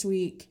then this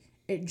week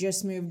it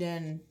just moved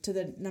in to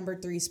the number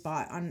 3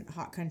 spot on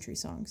Hot Country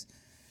Songs.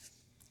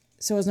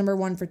 So it was number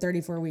 1 for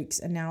 34 weeks,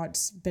 and now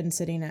it's been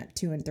sitting at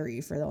 2 and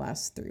 3 for the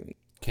last 3 weeks.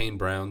 Kane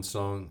Brown's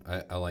song,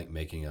 I like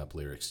making up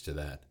lyrics to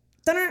that.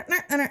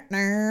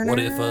 What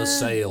if a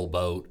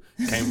sailboat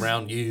came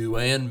round you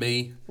and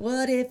me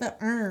What if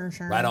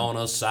right on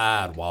a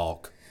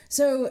sidewalk?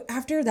 So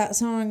after that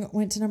song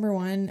went to number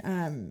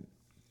one,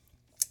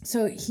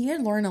 so he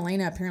and Lauren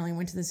Elena apparently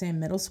went to the same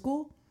middle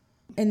school.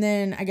 And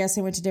then I guess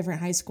they went to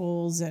different high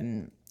schools,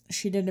 and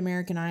she did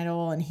American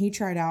Idol, and he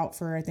tried out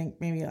for, I think,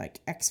 maybe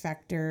like X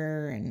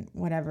Factor and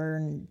whatever.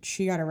 And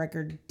she got a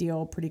record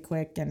deal pretty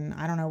quick, and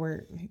I don't know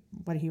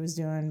what he was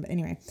doing. But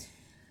anyway,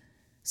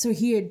 so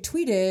he had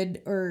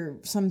tweeted or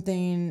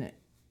something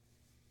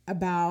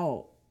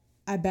about,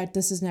 I bet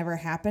this has never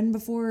happened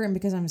before. And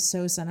because I'm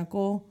so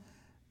cynical,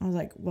 I was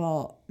like,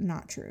 well,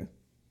 not true.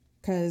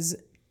 Because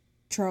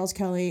Charles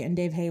Kelly and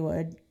Dave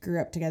Haywood grew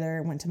up together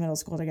and went to middle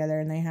school together,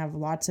 and they have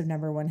lots of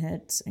number one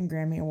hits and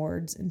Grammy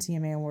Awards and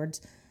CMA Awards.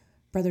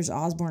 Brothers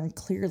Osborne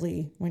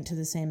clearly went to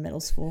the same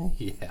middle school.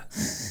 Yeah.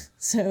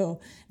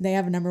 So they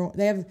have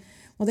they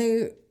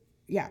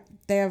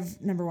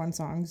have number one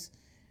songs.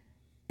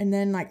 And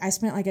then like I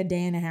spent like a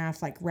day and a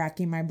half like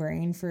racking my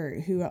brain for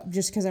who,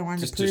 just because I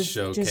wanted Just to prove to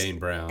show Kane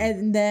Brown.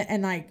 And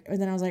then I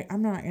was like,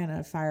 I'm not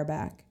gonna fire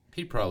back.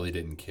 He probably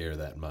didn't care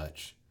that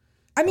much.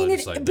 I mean,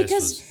 this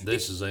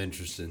is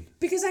interesting.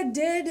 Because I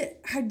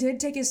did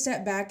take a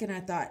step back, and I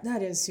thought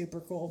that is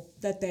super cool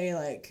that they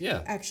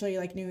actually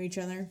like knew each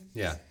other.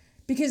 Yeah.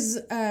 Because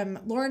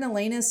Lauren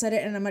Elena said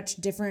it in a much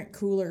different,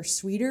 cooler,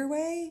 sweeter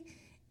way,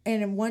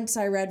 and once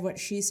I read what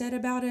she said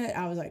about it,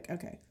 I was like,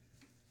 okay.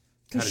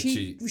 Because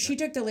she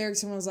took the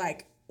lyrics and was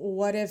like,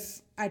 "What if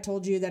I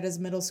told you that as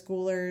middle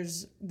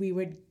schoolers we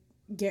would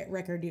get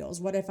record deals?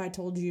 What if I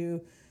told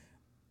you,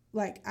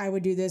 like, I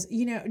would do this?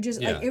 You know,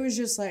 just like it was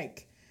just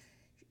like."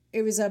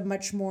 It was a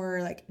much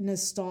more like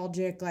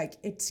nostalgic, like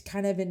it's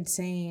kind of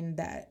insane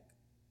that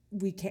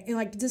we can't,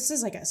 like this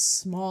is like a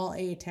small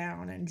A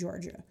town in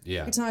Georgia.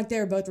 Yeah. It's not like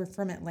they were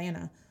from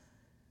Atlanta,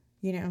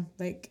 you know,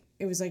 like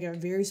it was like a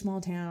very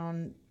small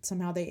town.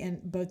 Somehow they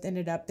both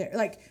ended up there.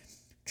 Like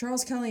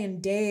Charles Kelly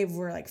and Dave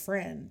were like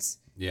friends.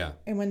 Yeah.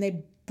 And when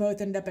they both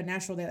ended up in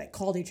Nashville, they like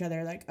called each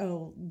other like,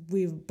 oh,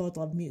 we both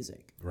love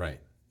music. Right.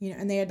 You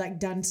know, and they had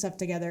like done stuff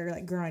together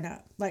like growing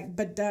up. Like,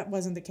 but that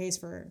wasn't the case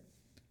for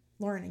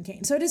Lauren and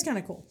Kane. So it is kind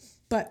of cool.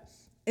 But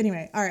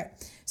anyway, all right.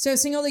 So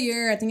single of the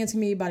year, I think it's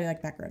going to be Body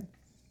Like Back Road.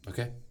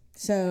 Okay.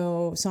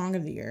 So song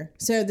of the year.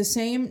 So the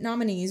same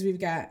nominees, we've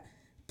got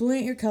Blue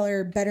Ain't Your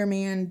Color, Better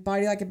Man,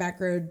 Body Like a Back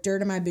Road,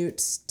 Dirt on My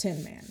Boots,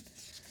 Tin Man.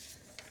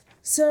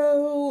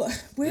 So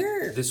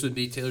this would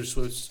be Taylor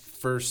Swift's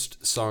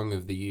first song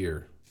of the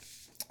year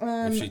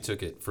if she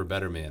took it for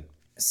Better Man.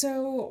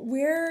 So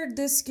where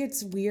this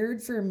gets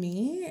weird for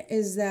me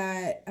is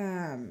that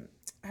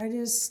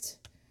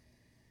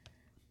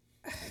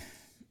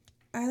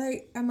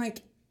I'm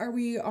like, are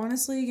we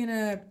honestly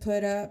gonna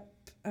put up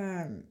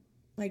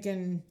like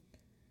in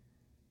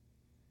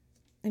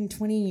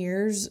 20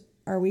 years,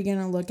 are we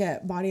gonna look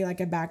at Body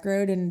Like a Back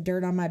Road and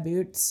Dirt on My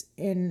Boots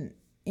in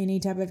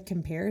any type of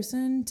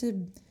comparison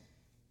to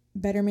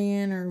Better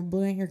Man or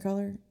Blue Ain't Your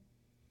Color?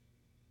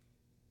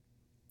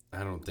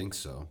 I don't think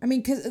so. I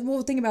mean, because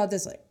well, think about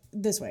it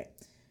this way.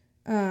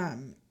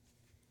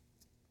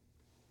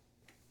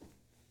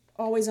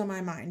 Always on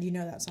My Mind, you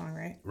know that song,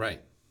 right?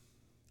 Right.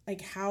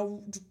 Like,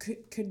 how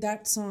could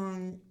that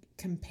song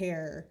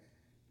compare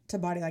to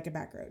Body Like a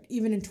Back Road,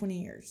 even in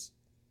 20 years?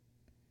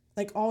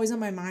 Like, Always on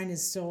My Mind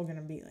is still going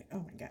to be like, oh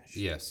my gosh.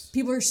 Yes.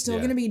 People are still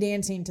going to be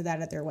dancing to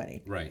that at their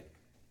wedding. Right.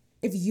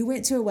 If you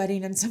went to a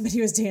wedding and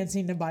somebody was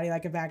dancing to Body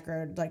Like a Back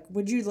Road,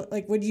 would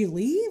you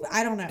leave?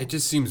 I don't know. It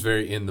just seems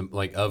very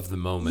of the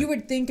moment. You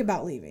would think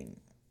about leaving.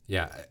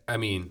 Yeah. I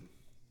mean,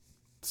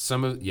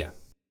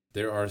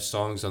 there are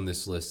songs on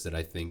this list that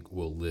I think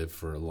will live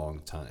for a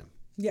long time.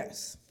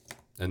 Yes.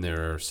 And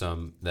there are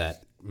some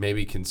that may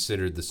be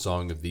considered the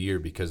song of the year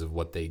because of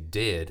what they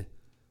did,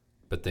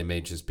 but they may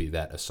just be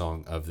a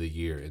song of the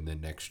year, and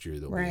then next year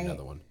there'll be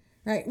another one.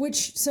 Right.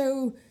 Which,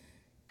 so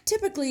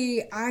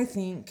typically I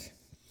think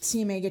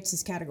CMA gets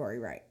this category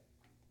right.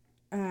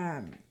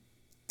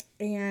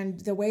 And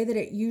the way that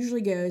it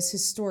usually goes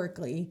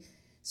historically,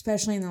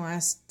 especially in the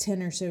last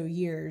 10 or so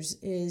years,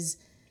 is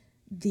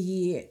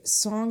the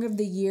song of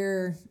the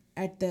year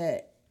at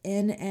the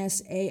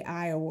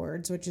NSAI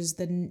Awards, which is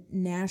the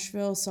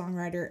Nashville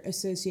Songwriter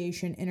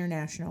Association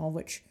International,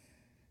 which,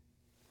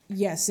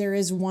 yes, there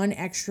is one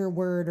extra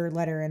word or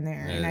letter in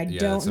there, and I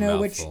don't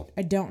know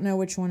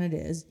which one it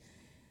is.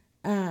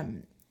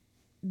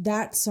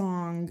 That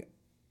song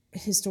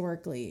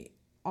historically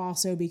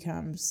also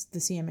becomes the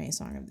CMA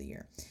Song of the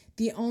Year.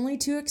 The only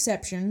two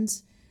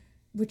exceptions,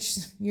 which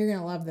you're going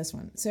to love this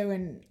one. So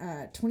in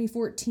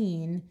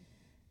 2014,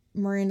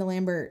 Miranda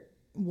Lambert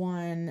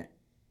won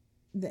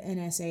the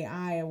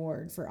NSAI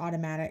award for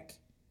Automatic,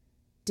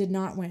 did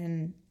not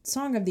win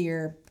Song of the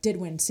Year, did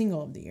win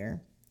Single of the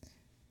Year.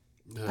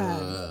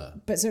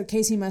 But so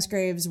Casey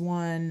Musgraves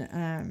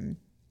won,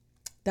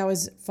 that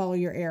was Follow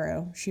Your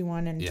Arrow. She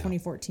won in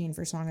 2014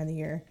 for Song of the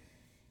Year.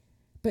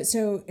 But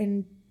so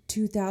in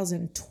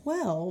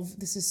 2012,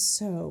 this is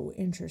so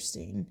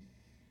interesting.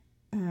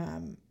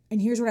 And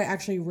here's what I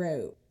actually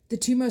wrote. The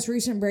two most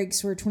recent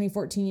breaks were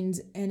 2014's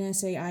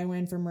NSAI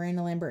win for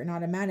Miranda Lambert and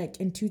Automatic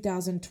and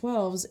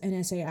 2012's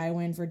NSAI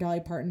win for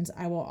Dolly Parton's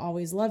I Will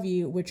Always Love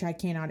You, which I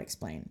cannot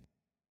explain.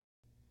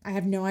 I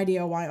have no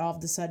idea why all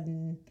of a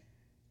sudden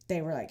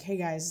they were like, hey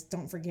guys,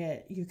 don't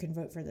forget you can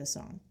vote for this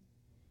song.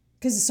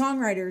 Because the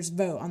songwriters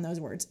vote on those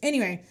words.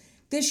 Anyway,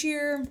 this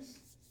year,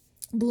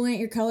 Blue Ain't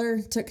Your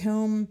Color took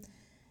home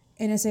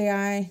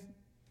NSAI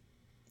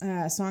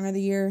Song of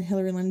the Year.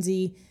 Hillary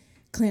Lindsey,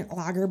 Clint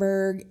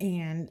Lagerberg,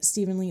 and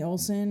Stephen Lee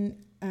Olsen.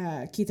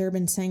 Keith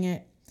Urban sang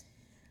it.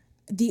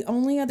 The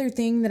only other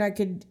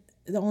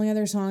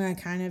song I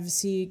kind of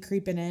see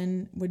creeping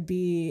in would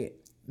be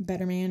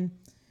Better Man,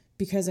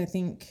 because I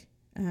think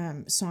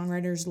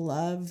songwriters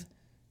love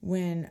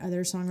when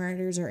other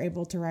songwriters are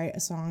able to write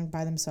a song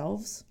by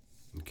themselves.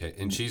 Okay,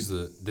 and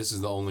this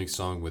is the only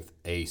song with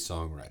a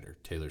songwriter,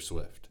 Taylor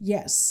Swift.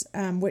 Yes,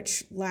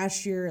 which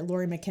last year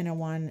Lori McKenna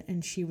won,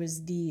 and she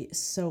was the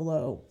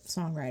solo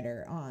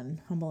songwriter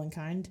on Humble and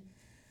Kind.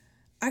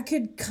 I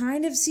could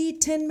kind of see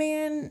Tin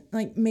Man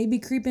like maybe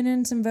creeping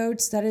in some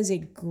votes. That is a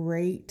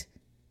great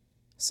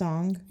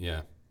song.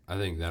 Yeah, I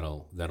think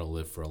that'll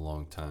live for a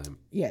long time.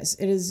 Yes,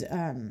 it is.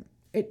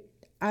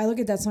 I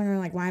look at that song and I'm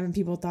like, why haven't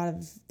people thought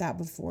of that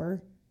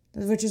before?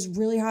 Which is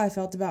really how I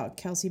felt about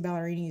Kelsey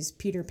Ballerini's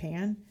Peter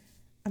Pan.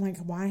 I'm like,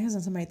 why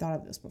hasn't somebody thought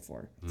of this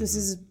before? Mm-hmm. This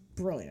is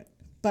brilliant.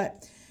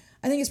 But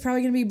I think it's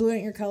probably going to be Blue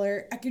Ain't Your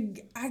Color.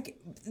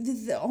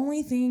 The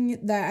only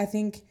thing that I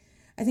think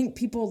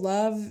people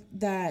love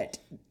that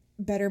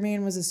Better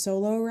Man was a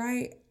solo,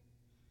 right?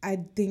 I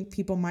think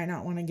people might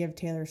not want to give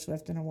Taylor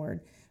Swift an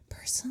award.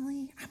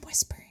 Personally, I'm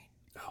whispering.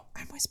 Oh.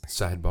 I'm whispering.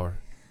 Sidebar.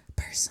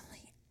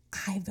 Personally,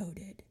 I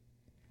voted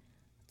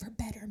for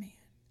Better Man.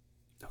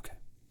 Okay.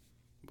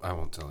 I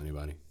won't tell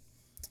anybody.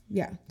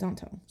 Yeah, don't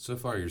tell. So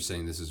far, you're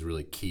saying this is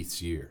really Keith's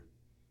year.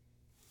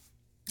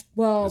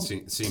 Well,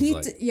 seems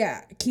Keith,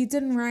 Keith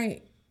didn't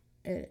write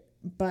it,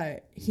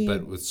 but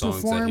with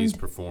songs that he's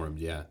performed,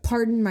 yeah.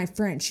 Pardon my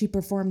French, he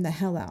performed the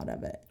hell out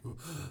of it.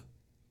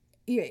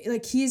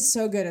 Like, he's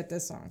so good at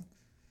this song.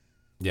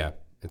 Yeah,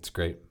 it's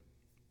great.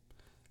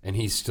 And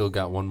he's still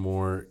got one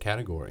more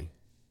category.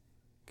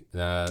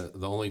 The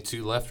only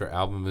two left are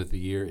Album of the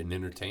Year and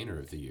Entertainer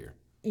of the Year.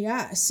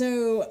 Yeah,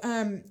 so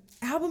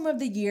Album of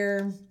the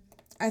Year,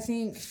 I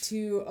think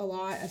to a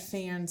lot of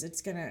fans,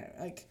 it's going to,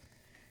 like,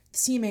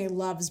 CMA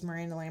loves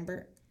Miranda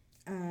Lambert.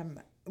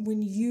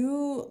 When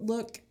you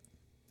look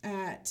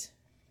at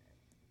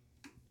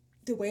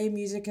the way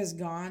music has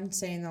gone,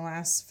 say in the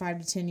last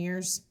 5 to 10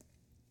 years,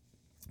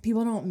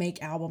 people don't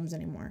make albums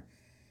anymore.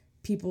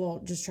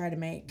 People just try to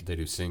make... They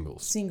do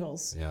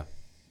singles. Yeah.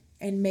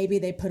 And maybe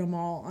they put them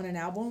all on an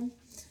album.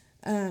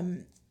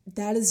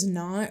 That is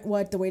not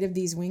what The Weight of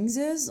These Wings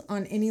is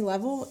on any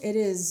level. It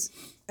is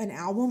an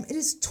album. It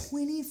is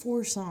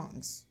 24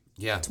 songs.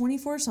 Yeah.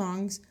 24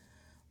 songs.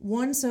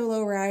 One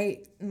solo,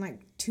 right? And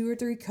like 2 or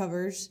 3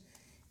 covers.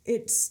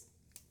 It's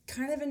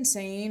kind of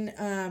insane.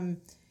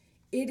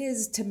 It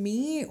is, to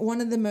me,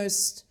 one of the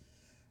most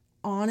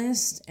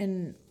honest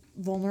and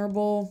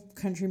vulnerable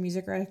country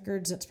music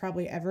records that's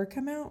probably ever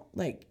come out.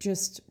 Like,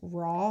 just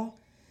raw.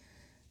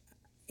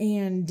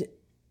 And,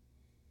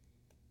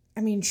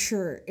 I mean,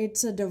 sure,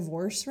 it's a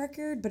divorce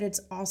record, but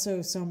it's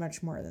also so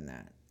much more than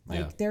that.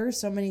 Like, there are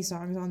so many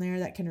songs on there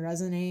that can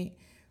resonate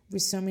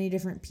with so many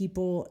different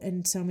people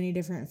in so many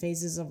different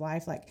phases of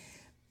life. Like,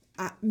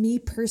 me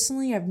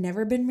personally, I've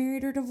never been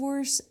married or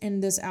divorced,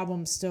 and this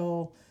album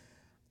still,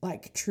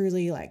 like,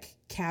 truly, like,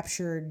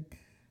 captured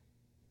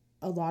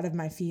a lot of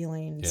my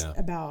feelings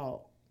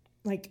about,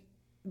 like,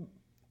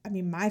 I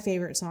mean, my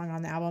favorite song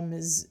on the album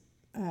is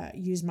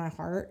Use My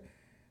Heart,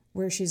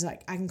 where she's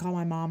like, I can call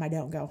my mom, I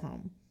don't go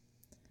home.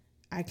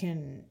 I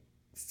can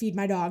feed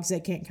my dogs,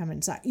 they can't come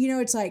inside. You know,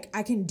 it's like,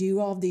 I can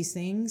do all of these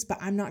things, but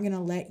I'm not going to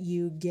let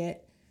you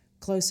get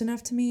close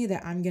enough to me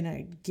that I'm going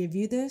to give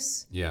you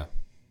this. Yeah.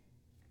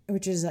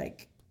 Which is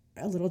like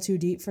a little too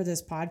deep for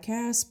this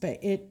podcast,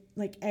 but it,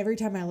 like, every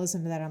time I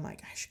listen to that, I'm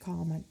like, I should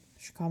call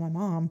my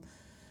mom.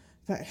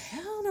 But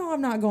hell no,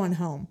 I'm not going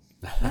home.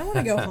 I don't want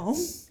to go home.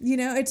 You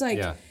know, it's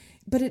like,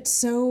 but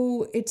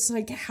it's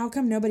like, how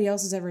come nobody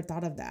else has ever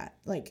thought of that?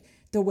 Like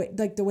the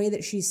way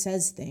that she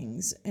says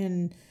things.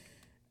 And,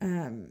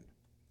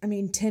 I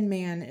mean, Tin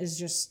Man is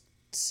just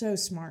so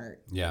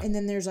smart. Yeah. And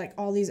then there's like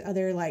all these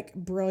other like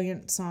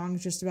brilliant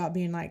songs just about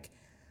being like,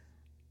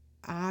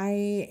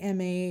 I am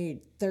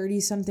a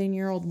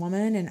 30-something-year-old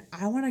woman and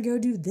I want to go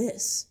do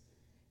this.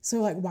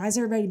 So like, why is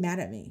everybody mad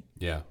at me?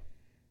 Yeah.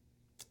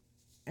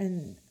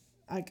 And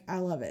like, I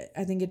love it.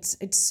 I think it's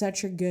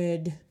such a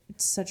good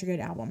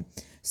album.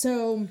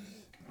 So,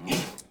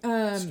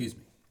 excuse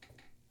me.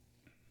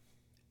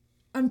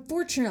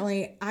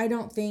 Unfortunately, I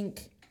don't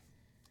think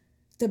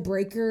The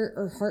Breaker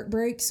or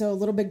Heartbreak, so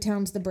Little Big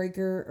Town's The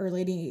Breaker or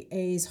Lady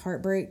A's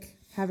Heartbreak,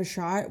 have a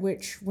shot,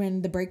 which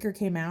when The Breaker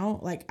came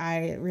out, like,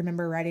 I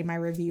remember writing my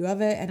review of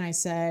it and I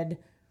said,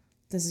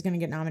 this is going to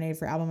get nominated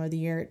for Album of the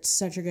Year. It's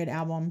such a good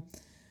album.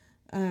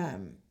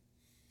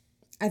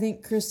 I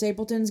think Chris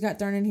Stapleton's got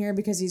thrown in here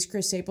because he's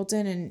Chris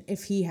Stapleton, and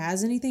if he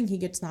has anything, he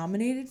gets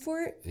nominated for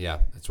it.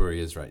 Yeah, that's where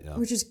he is right now.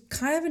 Which is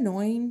kind of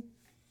annoying.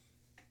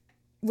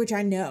 Which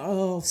I know.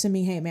 Oh, send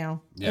me hate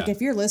mail. Yeah. Like,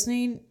 if you're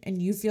listening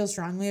and you feel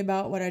strongly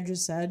about what I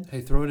just said. Hey,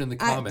 throw it in the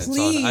comments on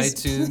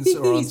iTunes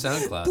or on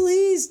SoundCloud.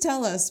 Please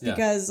tell us,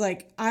 because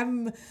like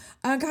I'm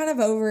kind of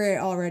over it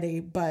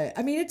already. But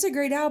I mean, it's a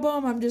great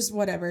album. I'm just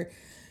whatever.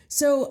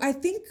 So I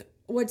think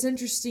what's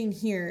interesting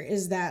here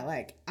is that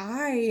like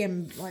I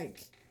am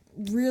like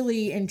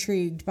really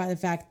intrigued by the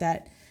fact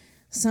that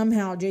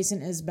somehow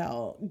Jason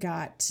Isbell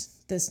got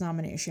this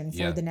nomination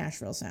for the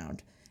Nashville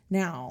Sound.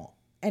 Now,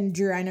 and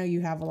Drew, I know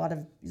you have a lot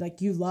of, like,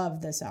 you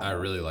love this album. I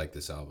really like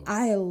this album.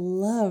 I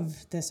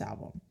love this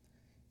album.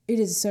 It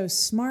is so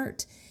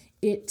smart.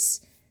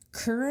 It's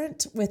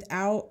current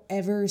without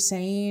ever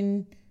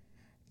saying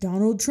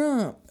Donald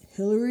Trump,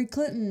 Hillary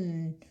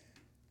Clinton,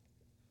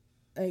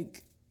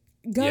 like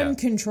gun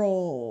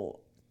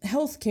control,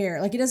 healthcare.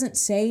 Like, it doesn't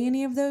say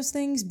any of those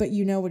things, but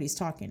you know what he's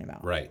talking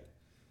about. Right.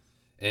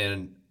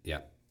 And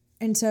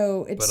and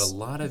so it's, but a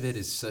lot of it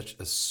is such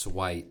a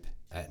swipe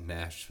at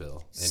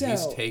Nashville, and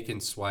he's taken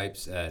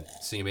swipes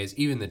at CMAs.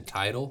 Even the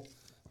title,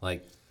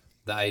 like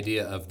the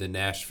idea of the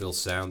Nashville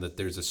sound, that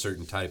there's a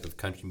certain type of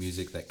country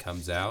music that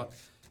comes out.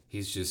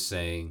 He's just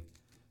saying,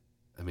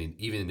 I mean,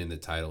 even in the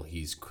title,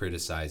 he's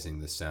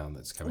criticizing the sound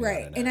that's coming out of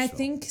Nashville. And I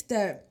think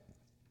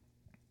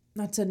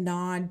that's a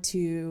nod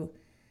to,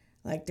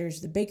 like,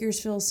 there's the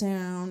Bakersfield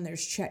sound,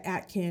 there's Chet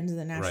Atkins,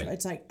 the Nashville. Right.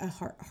 It's like a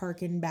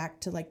harken back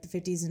to like the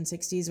 50s and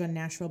 60s when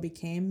Nashville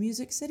became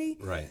Music City.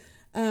 Right.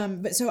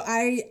 But so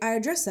I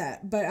addressed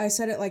that, but I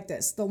said it like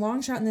this. The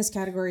long shot in this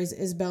category is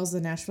Isbell's The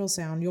Nashville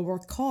Sound. You'll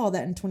recall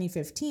that in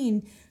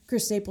 2015,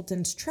 Chris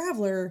Stapleton's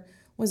Traveler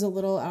was a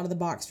little out of the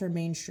box for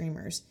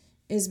mainstreamers.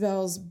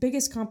 Isbell's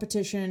biggest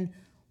competition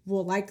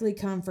will likely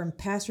come from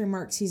past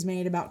remarks he's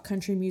made about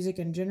country music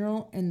in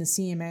general and the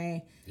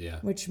CMA,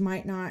 which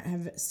might not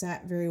have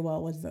sat very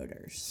well with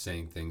voters.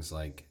 Saying things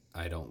like,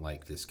 I don't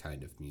like this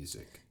kind of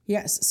music.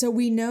 Yes, so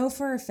we know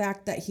for a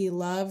fact that he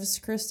loves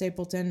Chris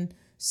Stapleton,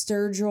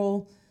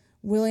 Sturgill,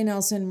 Willie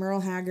Nelson,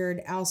 Merle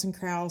Haggard, Alison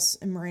Krauss,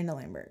 and Miranda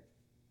Lambert.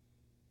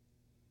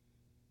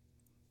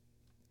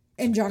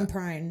 And John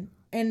Prine.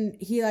 And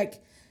he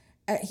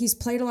he's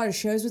played a lot of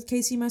shows with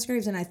Casey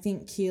Musgraves, and I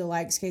think he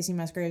likes Casey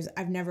Musgraves.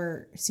 I've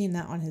never seen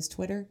that on his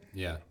Twitter.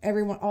 Yeah.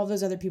 All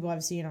those other people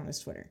I've seen on his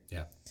Twitter.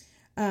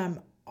 Yeah.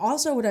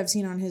 Also, what I've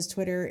seen on his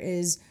Twitter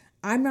is,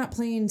 I'm not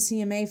playing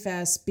CMA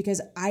Fest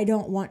because I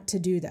don't want to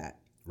do that.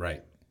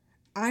 Right.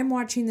 I'm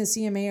watching the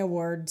CMA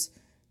Awards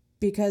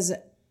because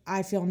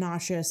I feel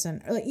nauseous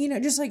and,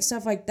 just like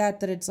stuff like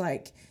that it's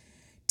like,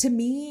 to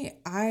me,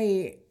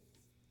 I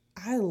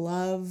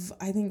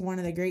think one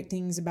of the great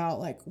things about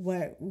like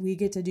what we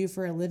get to do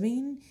for a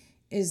living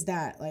is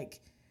that like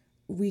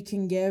we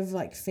can give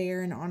like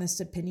fair and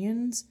honest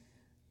opinions,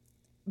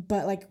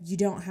 but like you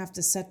don't have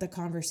to set the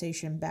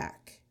conversation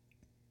back.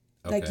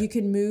 Okay. Like you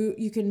can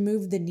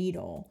move the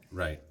needle.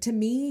 Right. To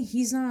me,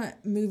 he's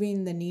not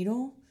moving the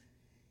needle.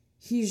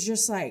 He's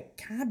just like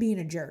kind of being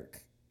a jerk.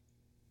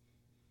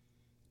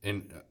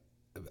 And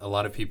a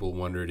lot of people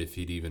wondered if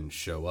he'd even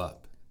show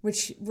up.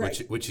 Which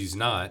he's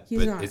not.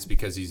 It's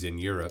because he's in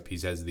Europe. He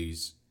has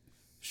these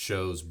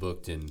shows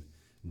booked in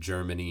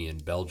Germany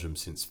and Belgium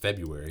since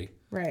February.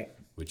 Right.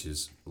 Which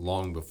is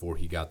long before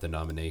he got the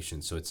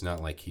nomination. So it's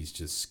not like he's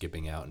just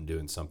skipping out and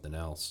doing something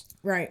else.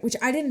 Right. Which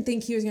I didn't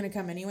think he was going to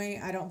come anyway.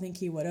 I don't think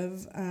he would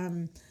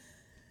have.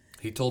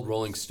 He told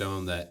Rolling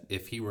Stone that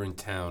if he were in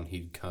town,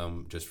 he'd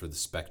come just for the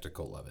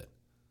spectacle of it.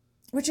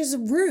 Which is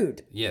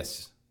rude.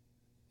 Yes.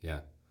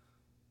 Yeah.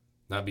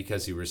 Not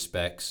because he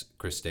respects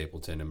Chris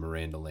Stapleton and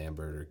Miranda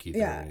Lambert or Keith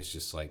Urban. It's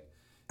just like,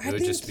 it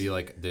would just be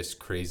like this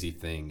crazy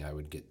thing I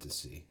would get to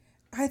see.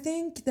 I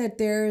think that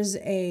there's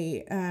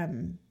a,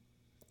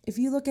 if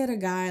you look at a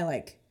guy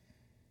like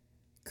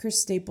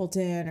Chris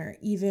Stapleton or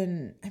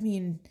even, I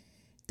mean,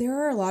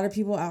 there are a lot of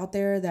people out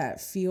there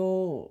that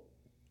feel,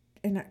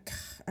 and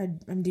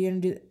I'm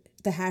doing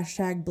the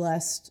hashtag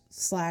blessed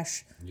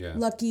 /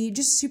 lucky,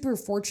 just super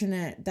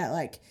fortunate that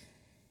like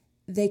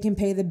they can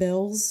pay the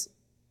bills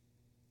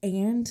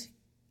and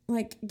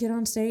like get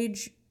on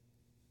stage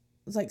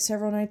like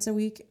several nights a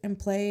week and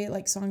play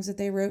like songs that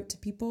they wrote to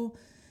people.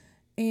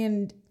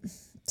 And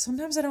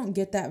sometimes I don't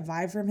get that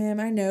vibe from him.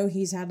 I know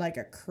he's had like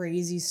a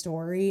crazy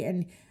story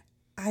and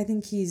I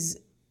think he's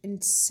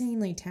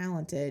insanely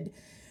talented,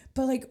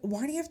 but like,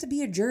 why do you have to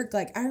be a jerk?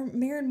 Like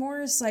Maren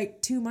Morris,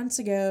 like 2 months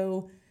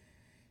ago,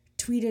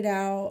 tweeted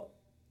out,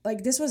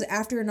 like this was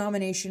after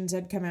nominations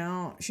had come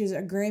out. She's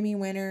a Grammy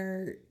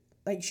winner.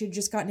 Like she'd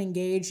just gotten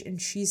engaged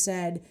and she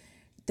said,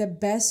 the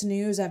best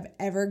news I've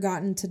ever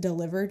gotten to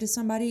deliver to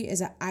somebody is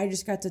that I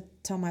just got to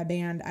tell my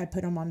band I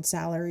put them on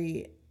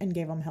salary and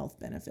gave them health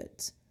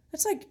benefits.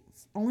 That's like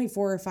only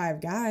 4 or 5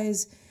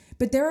 guys,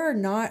 but there are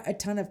not a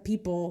ton of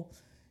people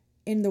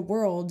in the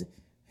world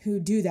who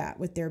do that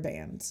with their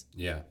bands.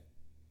 Yeah.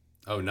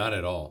 Oh, not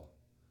at all.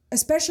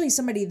 Especially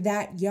somebody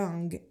that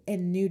young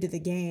and new to the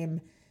game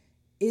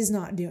is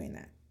not doing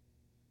that.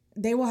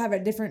 they will have a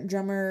different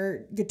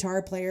drummer,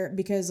 guitar player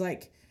because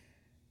like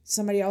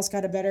somebody else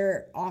got a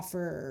better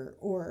offer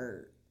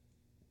or,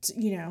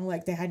 you know,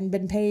 like they hadn't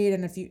been paid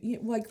in a few,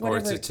 like whatever. Or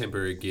it's a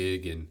temporary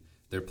gig and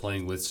they're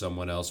playing with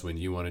someone else when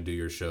you want to do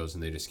your shows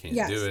and they just can't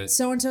do it.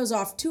 So-and-so's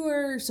off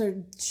tour,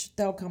 so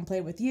they'll come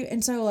play with you.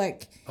 And so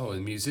like... Oh,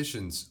 and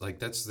musicians, like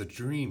that's the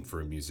dream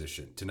for a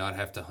musician, to not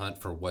have to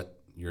hunt for what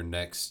your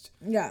next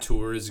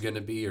tour is going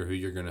to be or who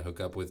you're going to hook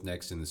up with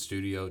next in the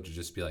studio, to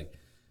just be like,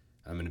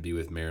 I'm going to be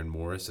with Maren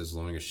Morris as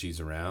long as she's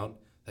around.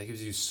 That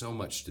gives you so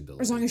much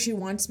stability. As long as she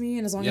wants me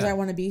and as long as I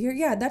want to be here.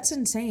 Yeah, that's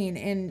insane.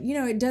 And, you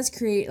know, it does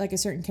create like a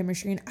certain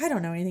chemistry. And I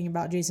don't know anything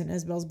about Jason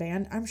Isbell's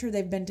band. I'm sure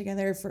they've been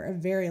together for a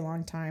very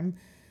long time.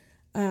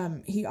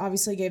 He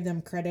obviously gave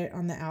them credit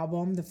on the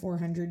album, the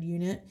 400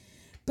 unit.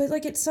 But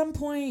like at some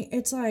point,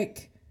 it's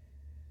like,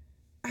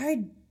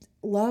 I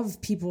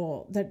love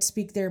people that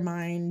speak their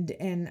mind.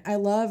 And I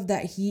love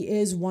that he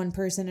is one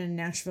person in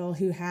Nashville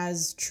who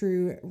has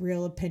true,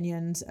 real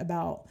opinions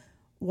about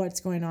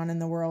what's going on in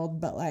the world.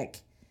 But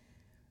like,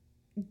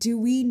 do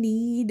we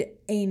need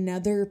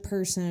another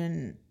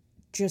person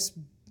just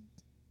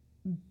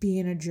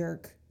being a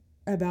jerk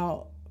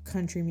about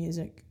country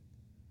music?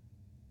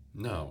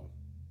 No.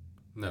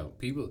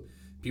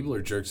 People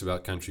are jerks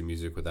about country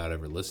music without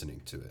ever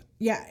listening to it.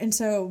 Yeah, and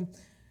so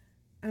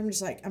I'm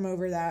just like, I'm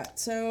over that.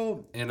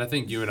 So, and I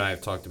think you and I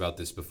have talked about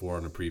this before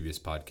on a previous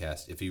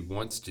podcast. If he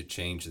wants to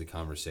change the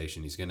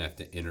conversation, he's going to have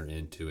to enter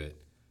into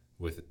it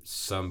with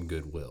some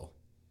goodwill.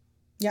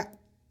 Yeah.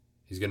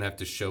 He's going to have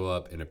to show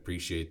up and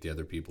appreciate the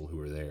other people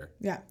who are there.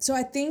 Yeah. So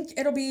I think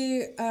it'll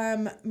be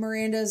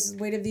Miranda's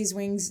Weight of These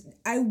Wings.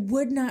 I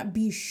would not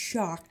be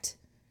shocked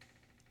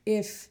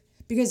if,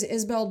 because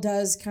Isbell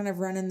does kind of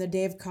run in the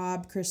Dave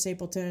Cobb, Chris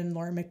Stapleton,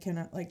 Laura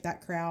McKenna, like that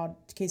crowd,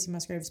 Casey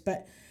Musgraves,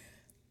 but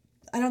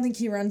I don't think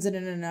he runs it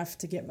in enough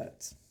to get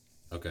votes.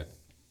 Okay.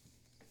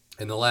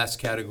 In the last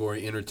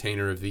category,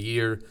 Entertainer of the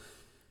Year,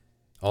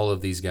 all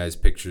of these guys'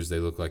 pictures, they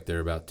look like they're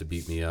about to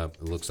beat me up.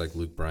 It looks like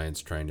Luke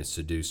Bryan's trying to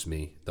seduce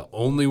me. The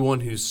only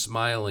one who's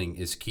smiling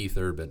is Keith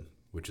Urban,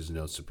 which is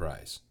no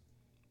surprise.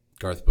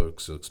 Garth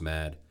Brooks looks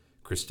mad.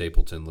 Chris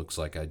Stapleton looks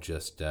like I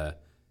just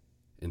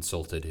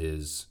insulted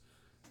his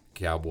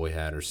cowboy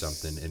hat or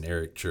something. And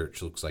Eric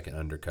Church looks like an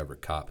undercover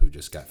cop who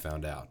just got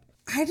found out.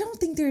 I don't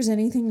think there's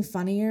anything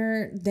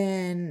funnier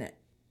than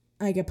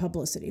like a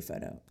publicity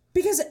photo.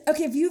 Because,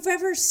 okay, if you've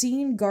ever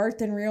seen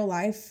Garth in real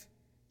life,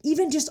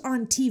 even just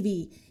on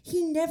TV,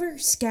 he never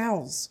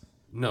scowls.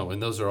 No,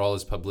 and those are all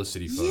his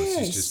publicity photos. Yes.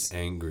 He's just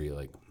angry,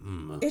 like,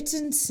 It's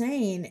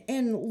insane.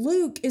 And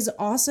Luke is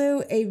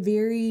also a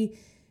very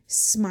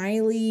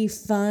smiley,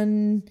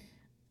 fun,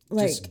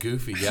 like just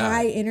goofy guy.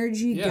 High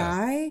energy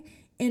guy.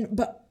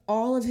 But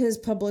all of his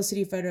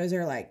publicity photos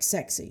are like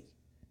sexy.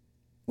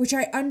 Which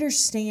I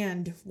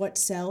understand what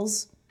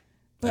sells.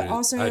 But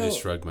I just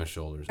shrugged my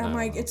shoulders. I'm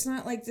like, it's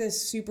not like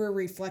this super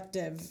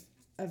reflective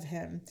of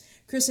him.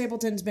 Chris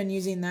Stapleton's been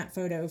using that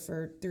photo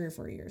for 3 or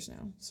 4 years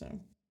now. So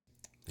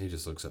he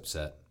just looks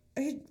upset.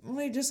 He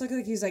just looks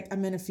like he's like,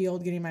 I'm in a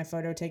field getting my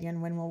photo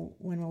taken. When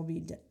will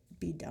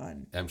be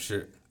done? I am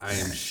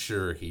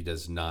sure he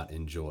does not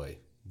enjoy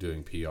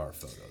doing PR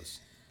photos.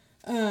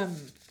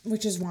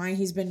 Which is why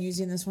he's been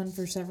using this one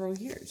for several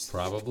years.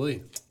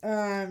 Probably.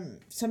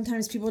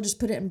 Sometimes people just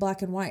put it in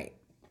black and white.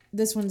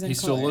 This one's in color. He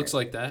still looks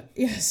like that?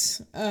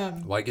 Yes.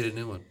 Why get a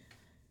new one?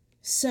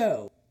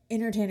 So,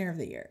 Entertainer of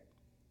the Year.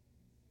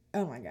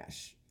 Oh my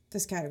gosh.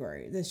 This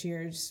category this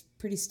year is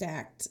pretty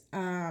stacked.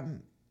 How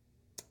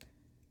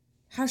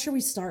should we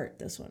start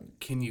this one?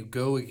 Can you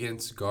go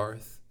against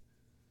Garth?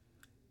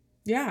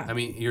 Yeah. I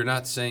mean, you're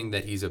not saying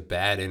that he's a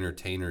bad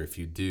entertainer if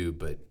you do,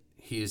 but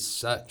he is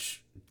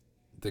such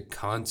the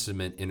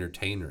consummate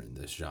entertainer in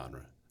this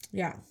genre.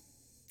 Yeah.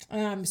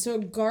 So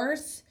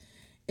Garth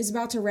is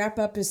about to wrap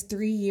up his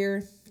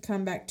 3-year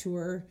comeback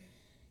tour.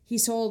 He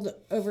sold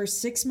over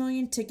 6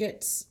 million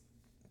tickets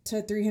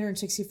to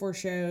 364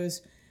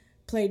 shows,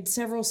 played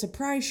several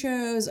surprise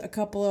shows, a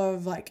couple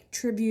of like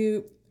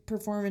tribute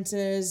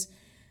performances.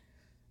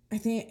 I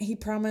think he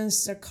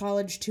promised a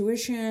college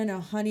tuition, a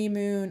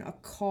honeymoon, a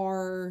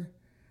car,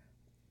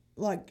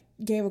 like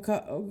gave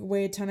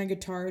away a ton of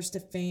guitars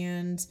to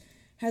fans,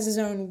 has his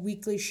own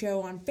weekly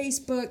show on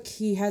Facebook.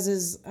 He has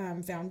his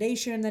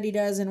foundation that he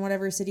does in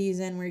whatever city he's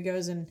in, where he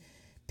goes and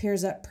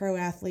pairs up pro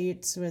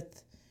athletes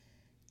with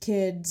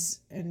kids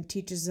and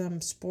teaches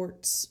them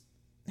sports,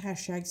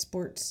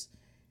 #sports.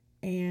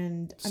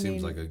 And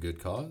seems like a good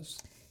cause.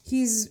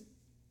 He's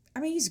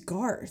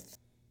Garth,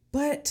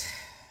 but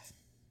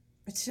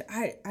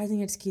I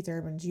think it's Keith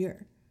Urban's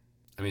year.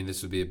 I mean,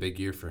 this would be a big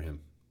year for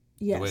him.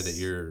 Yes. The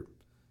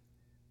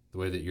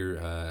way that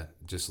you're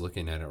just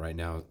looking at it right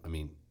now, I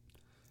mean,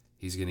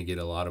 he's going to get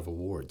a lot of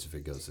awards if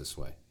it goes this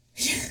way.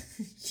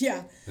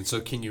 Yeah. And so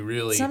can you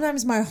really...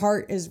 Sometimes my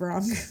heart is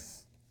wrong.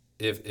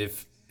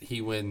 If he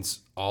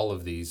wins all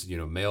of these,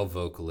 male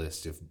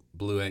vocalist, if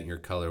Blue Ain't Your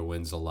Color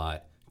wins a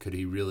lot, could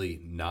he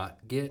really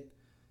not get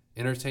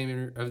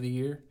Entertainer of the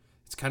Year?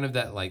 It's kind of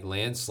that like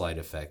landslide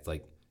effect.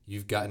 Like,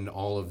 you've gotten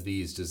all of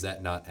these. Does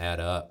that not add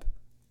up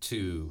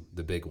to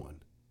the big one.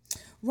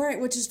 Right,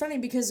 which is funny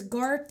because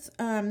Garth,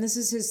 this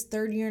is his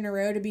third year in a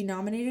row to be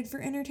nominated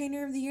for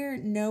Entertainer of the Year.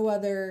 No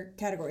other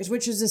categories,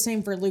 which is the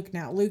same for Luke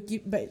now. Luke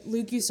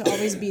used to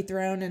always be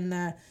thrown in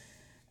the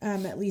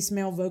at least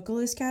male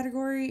vocalist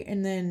category,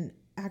 and then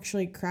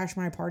actually Crash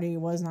My Party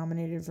was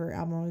nominated for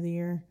Album of the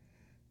Year.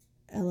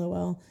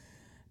 LOL.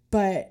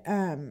 But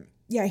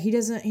yeah, he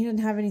doesn't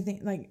have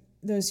anything, like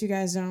those two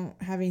guys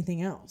don't have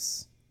anything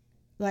else.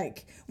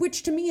 Like,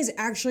 which to me is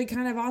actually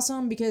kind of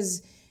awesome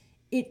because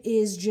it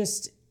is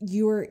just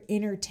you're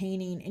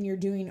entertaining and you're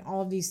doing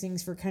all of these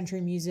things for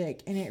country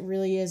music, and it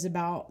really is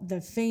about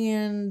the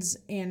fans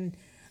and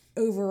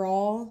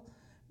overall.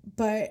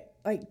 But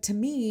like, to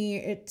me,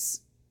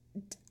 it's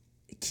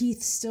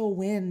Keith still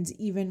wins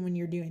even when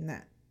you're doing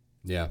that.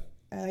 Yeah.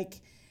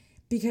 Like,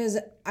 because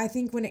I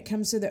think when it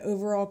comes to the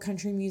overall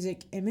country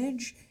music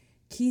image,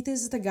 Keith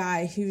is the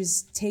guy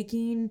who's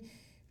taking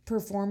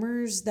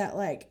performers that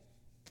like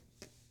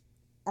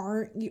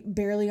aren't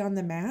barely on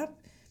the map,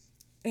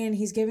 and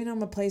he's giving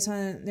them a place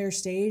on their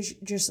stage,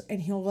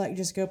 and he'll like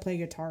just go play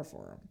guitar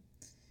for them.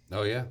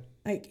 Oh yeah.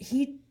 Like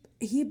he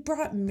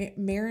brought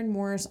Maren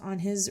Morris on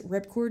his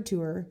Ripcord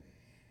tour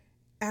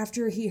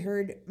after he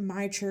heard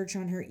My Church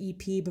on her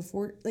EP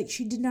before. Like,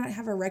 she did not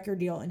have a record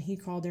deal, and he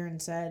called her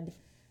and said,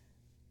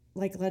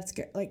 like, let's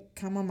get, like,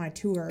 come on my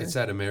tour. It's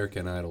that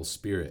American Idol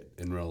spirit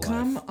in real life.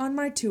 Come on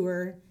my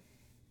tour.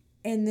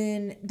 And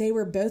then they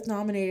were both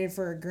nominated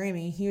for a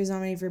Grammy. He was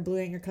nominated for Blue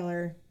Ain't Your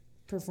Color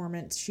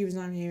performance. She was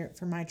nominated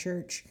for My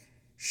Church.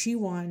 She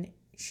won.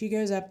 She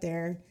goes up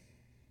there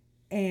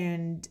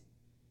and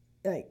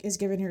like is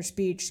giving her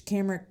speech.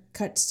 Camera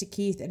cuts to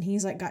Keith, and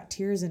he's like got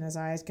tears in his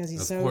eyes because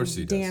he's so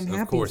damn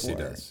happy. Of course for he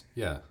her. does.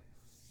 Yeah.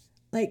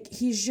 Like,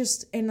 he's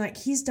just, and like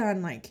he's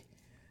done like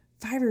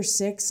 5 or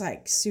 6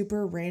 like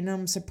super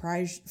random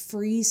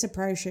free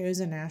surprise shows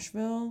in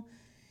Nashville.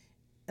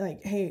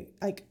 Like, hey,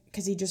 like,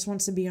 because he just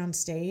wants to be on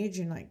stage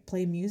and like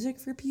play music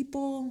for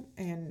people.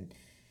 And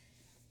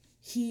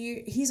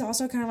he's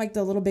also kind of like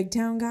the little big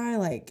town guy.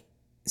 Like,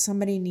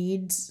 somebody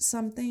needs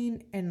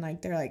something, and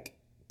like they're like,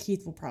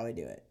 Keith will probably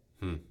do it.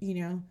 You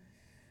know?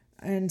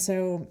 And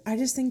so I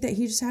just think that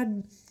he just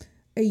had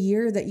a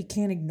year that you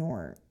can't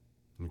ignore.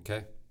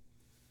 Okay.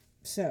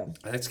 So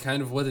that's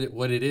kind of what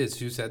it is.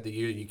 Who's had the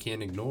year you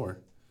can't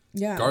ignore?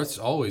 Yeah. Garth's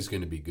always going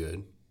to be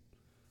good.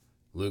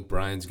 Luke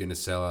Bryan's going to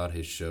sell out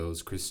his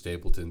shows. Chris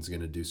Stapleton's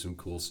going to do some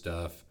cool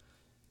stuff.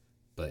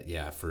 But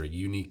yeah, for a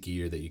unique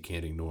year that you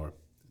can't ignore,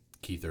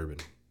 Keith Urban.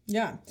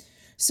 Yeah.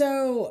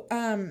 So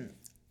now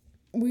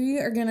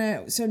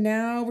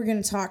we're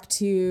gonna talk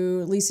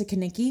to Lisa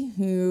Kanicki,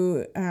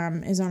 who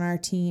is on our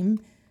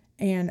team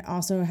and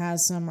also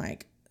has some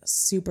like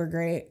super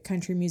great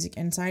country music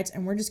insights,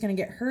 and we're just gonna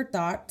get her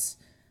thoughts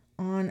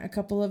on a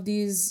couple of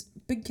these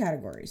big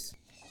categories.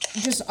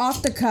 Just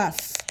off the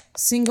cuff,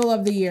 single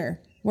of the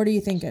year. What are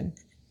you thinking?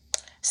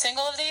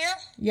 Single of the year?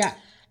 Yeah.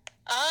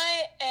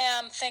 I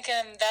am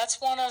thinking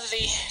that's one of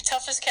the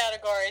toughest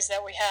categories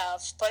that we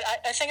have, but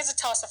I think it's a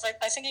toss-up.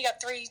 I think you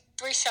got three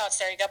shots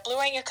there. You got Blue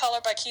Ain't Your Color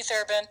by Keith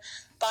Urban,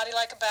 Body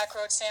Like a Back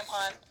Road, Sam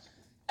Hunt,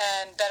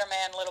 and Better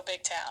Man, Little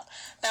Big Town.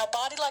 Now,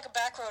 Body Like a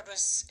Back Road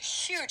was a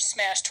huge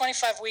smash,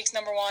 25 weeks, #1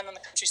 on the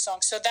country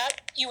song. So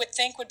that, you would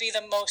think, would be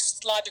the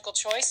most logical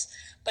choice,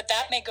 but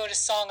that may go to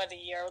Song of the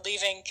Year,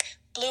 leaving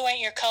Blue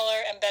Ain't Your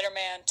Color and Better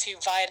Man to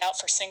vie it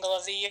out for Single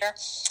of the Year.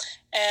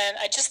 And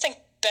I just think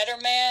Better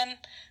Man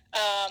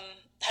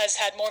has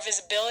had more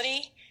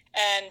visibility,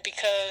 and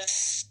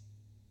because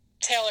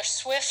Taylor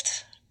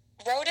Swift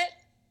wrote it,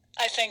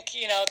 I think,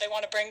 you know, the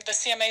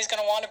CMA is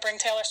going to want to bring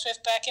Taylor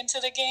Swift back into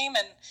the game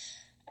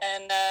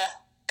and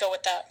go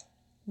with that.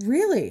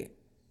 Really?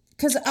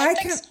 Because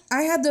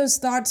I had those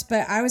thoughts,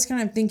 but I was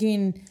kind of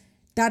thinking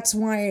that's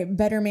why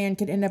Better Man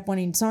could end up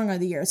winning Song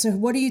of the Year. So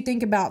what do you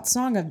think about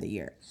Song of the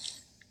Year?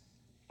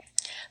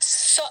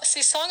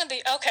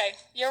 Okay,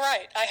 you're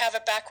right. I have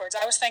it backwards.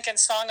 I was thinking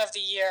Song of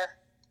the Year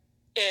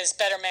is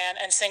Better Man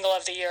and Single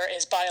of the Year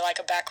is Body Like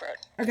a Back Road.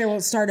 Okay, well,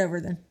 let's start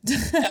over then.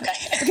 Okay.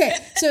 Okay,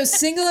 so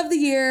Single of the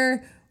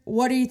Year,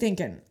 what are you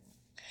thinking?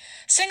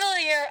 Single of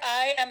the Year,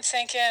 I am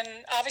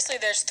thinking, obviously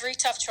there's 3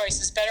 tough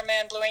choices, Better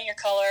Man, Blue Ain't Your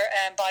Color,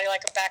 and Body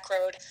Like a Back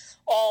Road,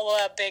 all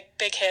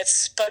big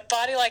hits. But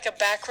Body Like a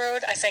Back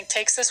Road, I think,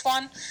 takes this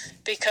one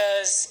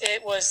because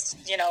it was,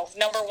 you know,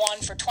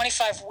 #1 for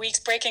 25 weeks,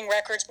 breaking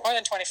records, more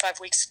than 25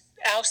 weeks,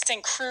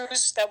 ousting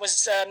Cruise, that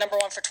was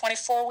 #1 for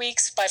 24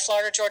 weeks by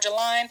Florida Georgia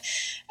Line.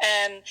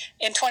 And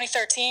in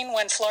 2013,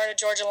 when Florida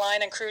Georgia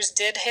Line and Cruise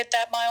did hit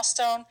that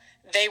milestone,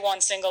 they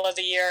won Single of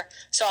the Year.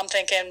 So I'm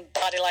thinking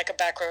Body Like a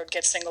Back Road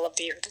gets Single of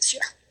the Year this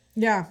year.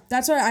 Yeah,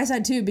 that's what I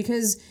said too,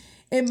 because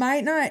it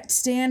might not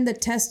stand the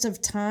test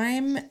of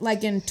time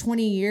like in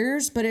 20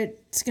 years, but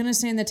it's going to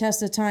stand the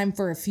test of time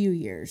for a few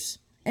years.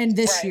 And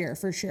this year,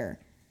 for sure.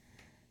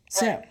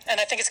 So, right. And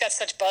I think it's got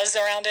such buzz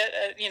around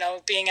it, you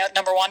know, being at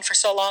 #1 for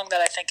so long, that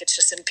I think it's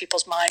just in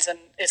people's minds and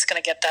it's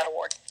going to get that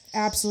award.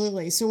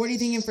 Absolutely. So what are you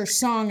thinking for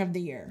Song of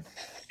the Year?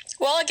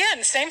 Well,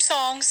 again, same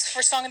songs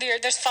for Song of the Year.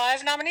 There's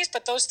 5 nominees,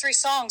 but those 3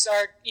 songs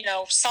are,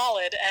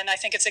 solid. And I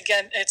think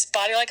it's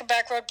Body Like a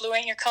Back Road, Blue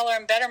Ain't Your Color,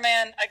 and Better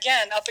Man,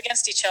 again, up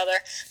against each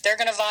other. They're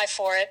going to vie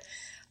for it.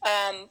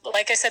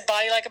 Like I said,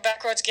 Body Like a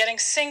Back Road's getting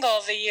Single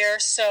of the Year,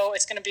 so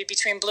it's going to be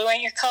between Blue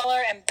Ain't Your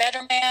Color and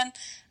Better Man.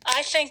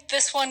 I think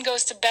this one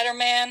goes to Better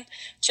Man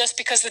just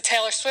because the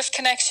Taylor Swift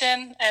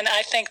connection, and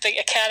I think the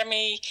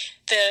Academy,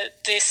 the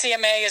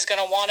CMA is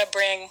going to want to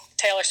bring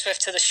Taylor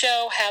Swift to the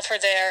show, have her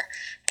there,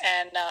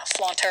 and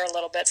flaunt her a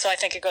little bit. So I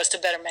think it goes to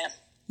Better Man.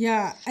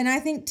 Yeah, and I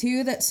think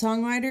too that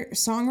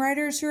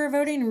songwriters who are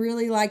voting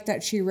really like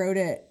that she wrote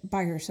it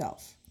by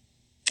herself.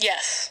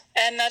 Yes,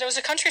 and that it was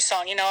a country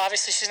song.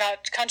 Obviously she's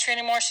not country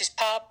anymore, she's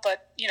pop,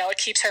 but, it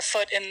keeps her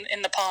foot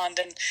in the pond.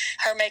 And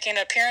her making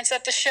an appearance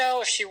at the show,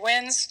 if she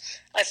wins,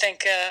 I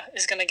think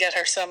is going to get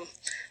her some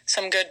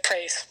good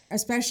praise.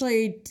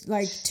 Especially,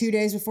 2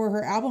 days before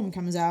her album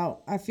comes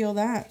out. I feel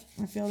that.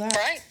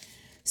 Right.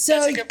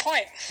 So, that's a good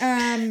point.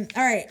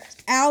 All right,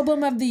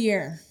 Album of the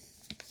Year.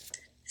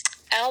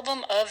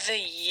 Album of the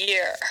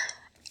Year.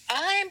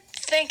 I'm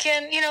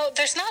thinking,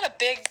 there's not a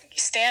big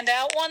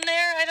standout one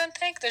there, I don't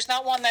think. There's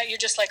not one that you're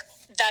just like,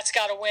 that's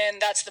got to win,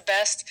 that's the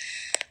best.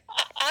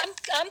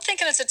 I'm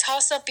thinking it's a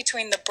toss-up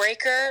between The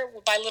Breaker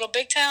by Little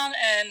Big Town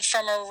and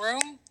From a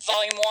Room,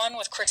 Volume 1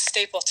 with Chris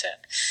Stapleton.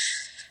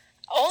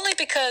 Only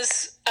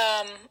because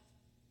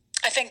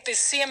I think the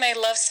CMA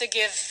loves to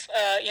give,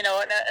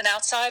 an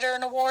outsider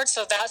an award,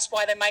 so that's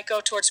why they might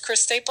go towards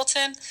Chris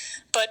Stapleton.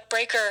 But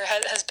Breaker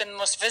has been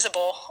most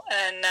visible,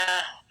 and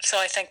so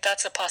I think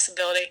that's a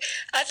possibility.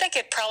 I think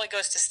it probably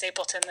goes to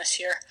Stapleton this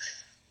year.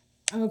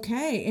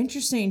 Okay,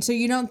 interesting. So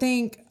you don't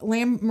think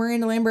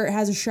Miranda Lambert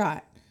has a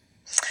shot?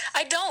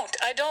 I don't.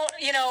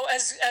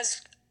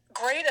 As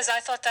great as I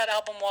thought that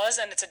album was,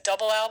 and it's a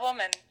double album,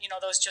 and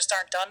those just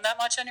aren't done that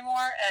much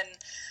anymore, and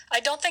I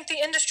don't think the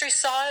industry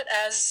saw it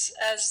as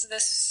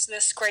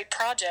this great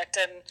project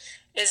and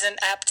isn't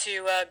apt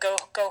to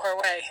go her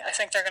way. I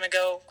think they're going to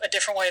go a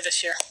different way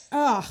this year.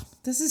 Oh,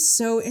 this is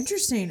so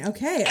interesting.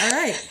 Okay, all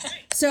right.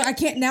 So I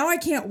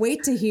can't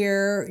wait to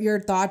hear your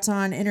thoughts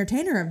on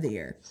Entertainer of the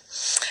Year.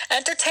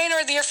 Entertainer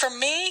of the Year for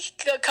me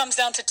comes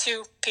down to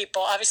 2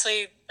 people.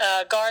 Obviously,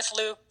 Garth,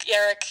 Luke,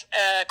 Eric,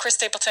 Chris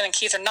Stapleton, and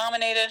Keith are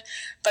nominated,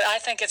 but I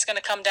think it's going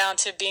to come down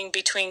to being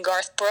between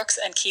Garth Brooks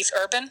and Keith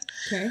Urban.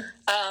 Okay.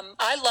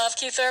 I love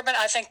Keith Urban.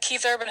 I think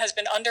Keith Urban has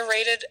been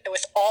underrated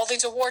with all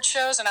these award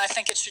shows, and I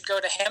think it should go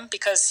to him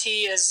because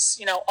he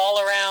is, all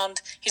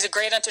around. He's a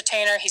great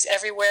entertainer. He's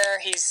everywhere.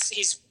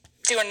 He's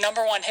doing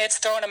 #1 hits,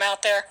 throwing them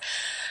out there.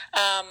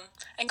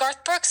 And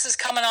Garth Brooks is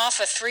coming off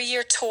a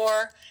 3-year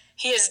tour.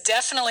 He is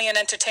definitely an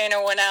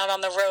entertainer when out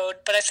on the road,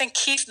 but I think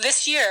Keith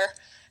this year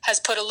has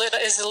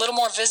is a little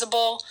more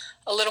visible,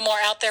 a little more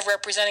out there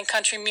representing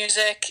country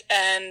music,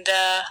 and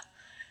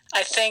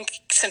I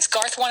think since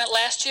Garth won it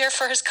last year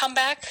for his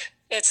comeback,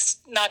 it's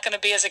not going to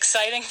be as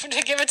exciting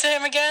to give it to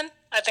him again.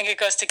 I think it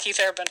goes to Keith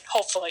Urban,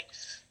 hopefully.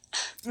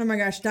 Oh my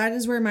gosh, that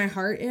is where my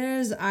heart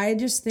is. I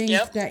just think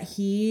that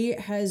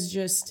he's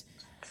just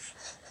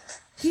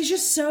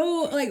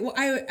so,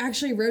 I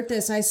actually wrote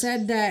this. I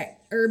said that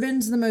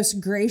Urban's the most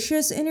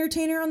gracious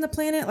entertainer on the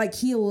planet.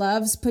 He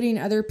loves putting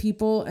other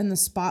people in the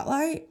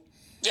spotlight.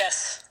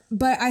 Yes.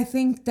 But I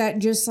think that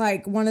just,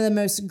 one of the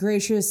most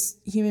gracious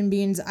human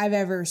beings I've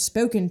ever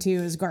spoken to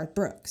is Garth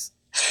Brooks.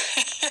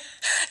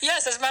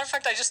 Yes, as a matter of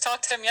fact, I just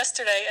talked to him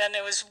yesterday, and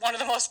it was one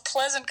of the most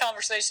pleasant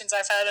conversations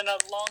I've had in a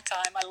long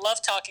time. I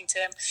love talking to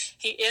him.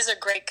 He is a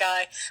great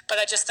guy, but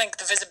I just think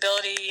the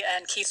visibility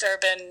and Keith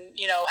Urban,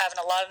 having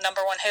a lot of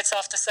 #1 hits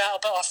off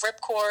off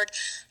Ripcord,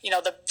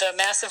 the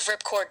massive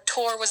Ripcord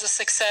tour was a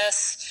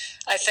success.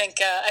 I think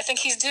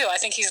he's due. I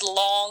think he's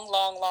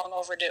long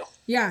overdue.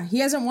 Yeah, he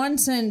hasn't won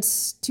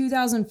since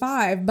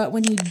 2005, but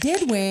when he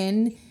did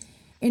win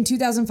in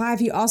 2005,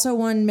 he also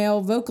won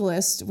Male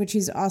Vocalist, which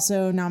he's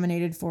also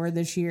nominated for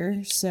this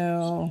year.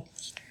 So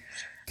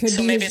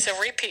maybe it's a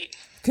repeat.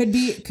 Could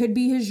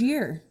be his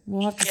year.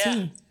 We'll have to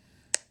see.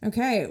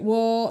 Okay.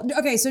 Well,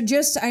 so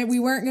we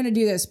weren't going to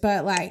do this,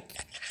 but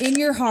in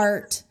your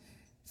heart,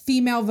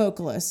 female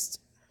vocalist.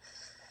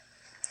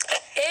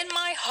 In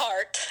my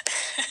heart,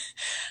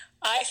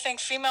 I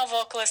think female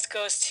vocalist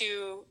goes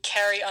to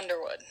Carrie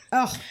Underwood.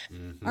 Oh,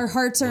 our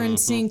hearts are in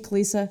sync,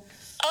 Lisa.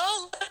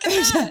 Oh, look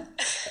at that.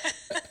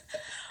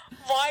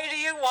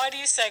 Why do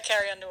you say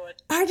Carrie Underwood?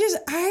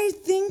 I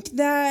think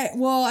that,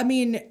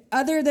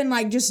 other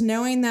than just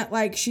knowing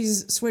that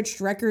she's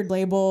switched record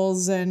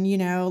labels and,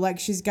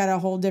 she's got a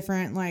whole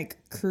different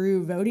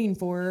crew voting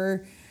for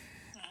her.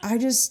 I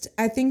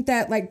think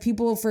that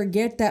people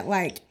forget that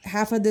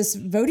half of this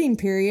voting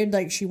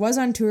period, she was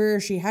on tour,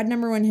 she had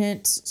 #1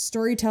 hits,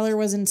 Storyteller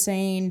was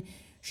insane,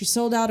 she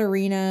sold out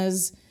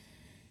arenas,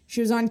 she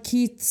was on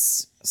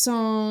Keith's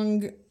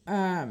song,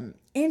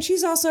 and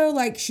she's also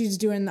she's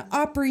doing the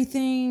Opry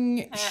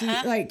thing.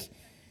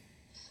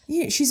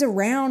 She's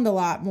around a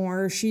lot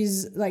more.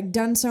 She's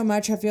done so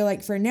much. I feel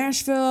for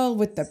Nashville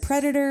with the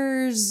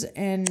Predators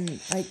and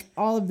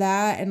all of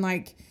that. And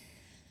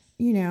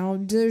you know,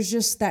 there's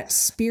just that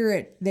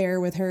spirit there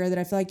with her that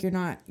I feel like you're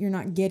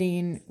not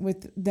getting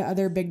with the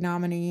other big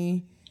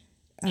nominee.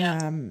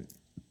 Yeah.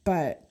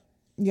 But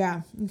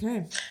yeah,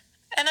 okay.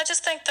 And I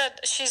just think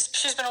that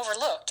she's been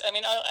overlooked. I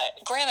mean,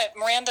 granted,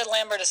 Miranda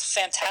Lambert is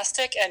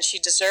fantastic, and she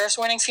deserves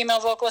winning Female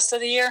Vocalist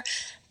of the Year.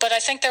 But I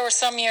think there were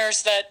some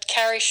years that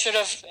Carrie should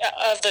have,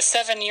 of the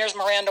 7 years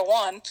Miranda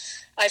won,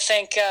 I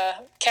think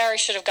Carrie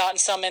should have gotten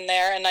some in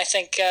there, and I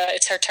think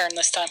it's her turn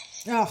this time.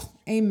 Oh,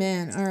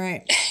 amen. All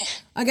right.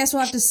 I guess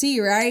we'll have to see,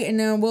 right? And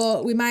then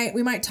we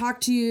might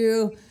talk to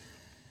you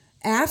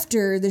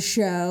after the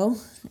show,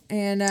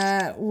 and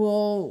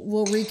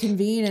we'll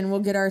reconvene and we'll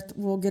get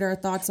our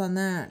thoughts on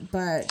that.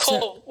 But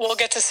cool. We'll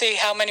get to see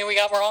how many we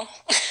got wrong.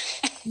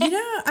 You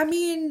know, I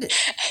mean,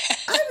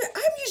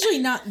 I'm usually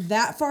not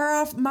that far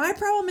off. My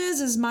problem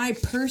is my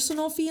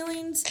personal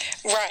feelings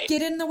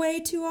get in the way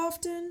too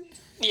often.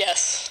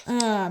 Yes.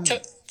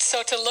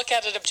 So to look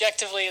at it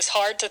objectively is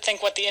hard to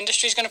think what the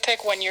industry's going to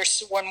pick when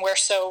we're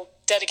so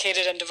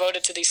dedicated and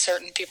devoted to these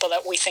certain people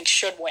that we think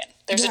should win.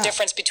 There's a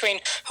difference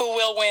between who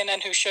will win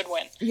and who should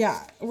win.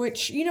 Yeah,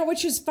 which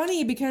is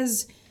funny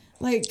because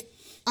like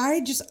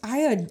I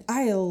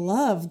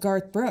love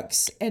Garth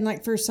Brooks, and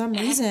like for some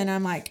reason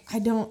I'm like I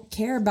don't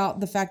care about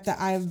the fact that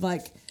I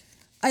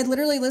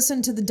literally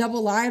listened to the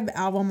Double Live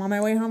album on my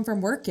way home from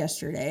work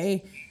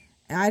yesterday.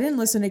 I didn't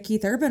listen to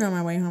Keith Urban on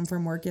my way home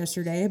from work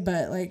yesterday,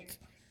 but like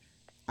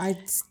I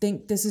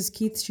think this is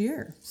Keith's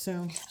year.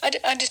 So I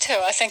do too.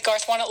 I think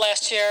Garth won it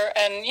last year,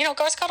 and you know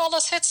Garth's got all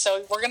those hits,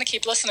 so we're gonna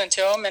keep listening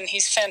to him, and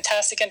he's a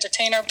fantastic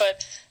entertainer.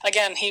 But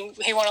again, he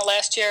won it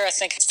last year. I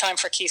think it's time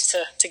for Keith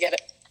to get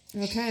it.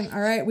 Okay. All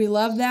right. We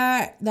love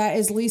that. That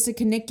is Lisa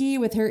Kanicki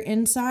with her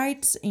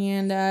insights,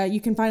 and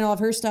you can find all of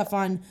her stuff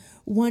on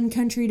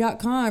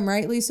onecountry.com,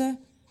 right, Lisa?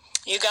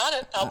 You got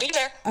it. I'll be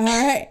there. All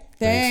right.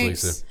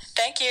 Thanks Lisa.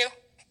 Thank you.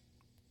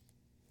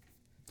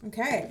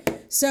 Okay.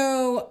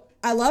 So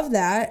I love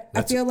that.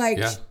 I feel like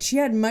she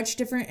had much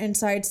different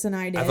insights than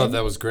I did. I thought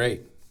that was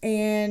great.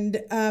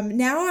 And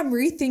now I'm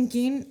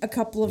rethinking a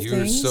couple of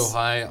things. You were so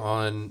high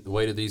on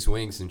Weight of These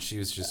Wings, and she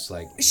was just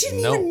like, she didn't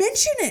even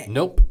mention it.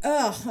 Nope.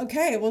 Oh,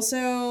 okay. Well,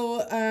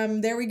 so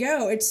there we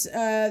go. It's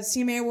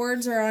CMA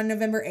Awards are on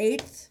November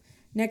 8th,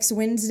 next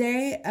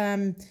Wednesday,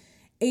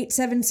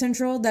 8/7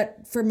 Central.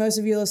 That for most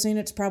of you listening,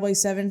 it's probably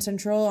 7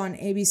 Central on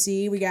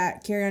ABC. We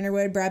got Carrie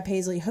Underwood, Brad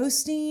Paisley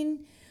hosting.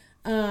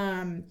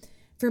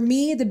 For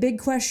me, the big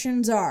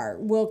questions are,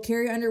 will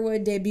Carrie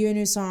Underwood debut a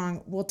new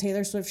song? Will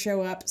Taylor Swift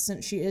show up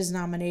since she is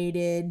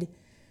nominated?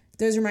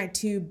 Those are my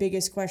two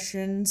biggest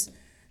questions.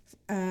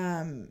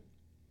 You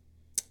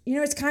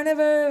know, it's kind of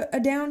a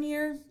down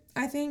year,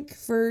 I think,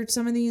 for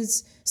some of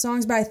these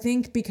songs. But I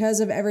think because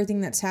of everything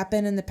that's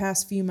happened in the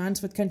past few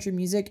months with country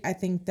music, I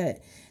think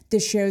that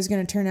this show is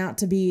going to turn out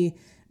to be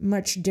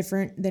much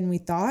different than we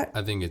thought.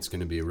 I think it's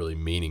going to be a really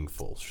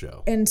meaningful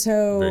show. And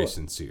so very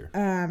sincere.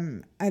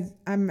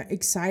 I'm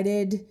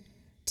excited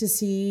to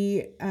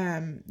see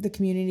the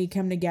community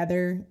come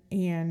together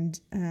and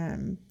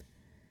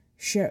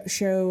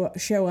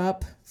show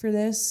up for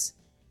this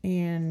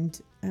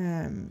and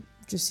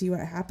just see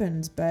what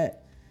happens.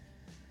 But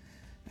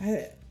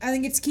I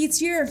think it's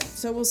Keith's year,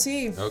 so we'll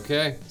see.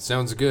 Okay,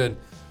 sounds good.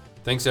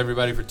 Thanks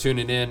everybody for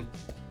tuning in.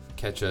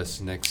 Catch us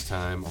next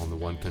time on the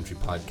One Country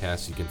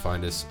Podcast. You can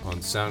find us on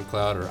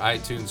SoundCloud or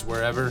iTunes,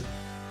 wherever.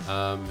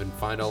 And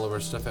find all of our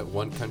stuff at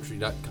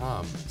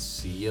onecountry.com.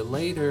 See you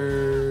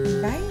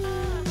later. Bye.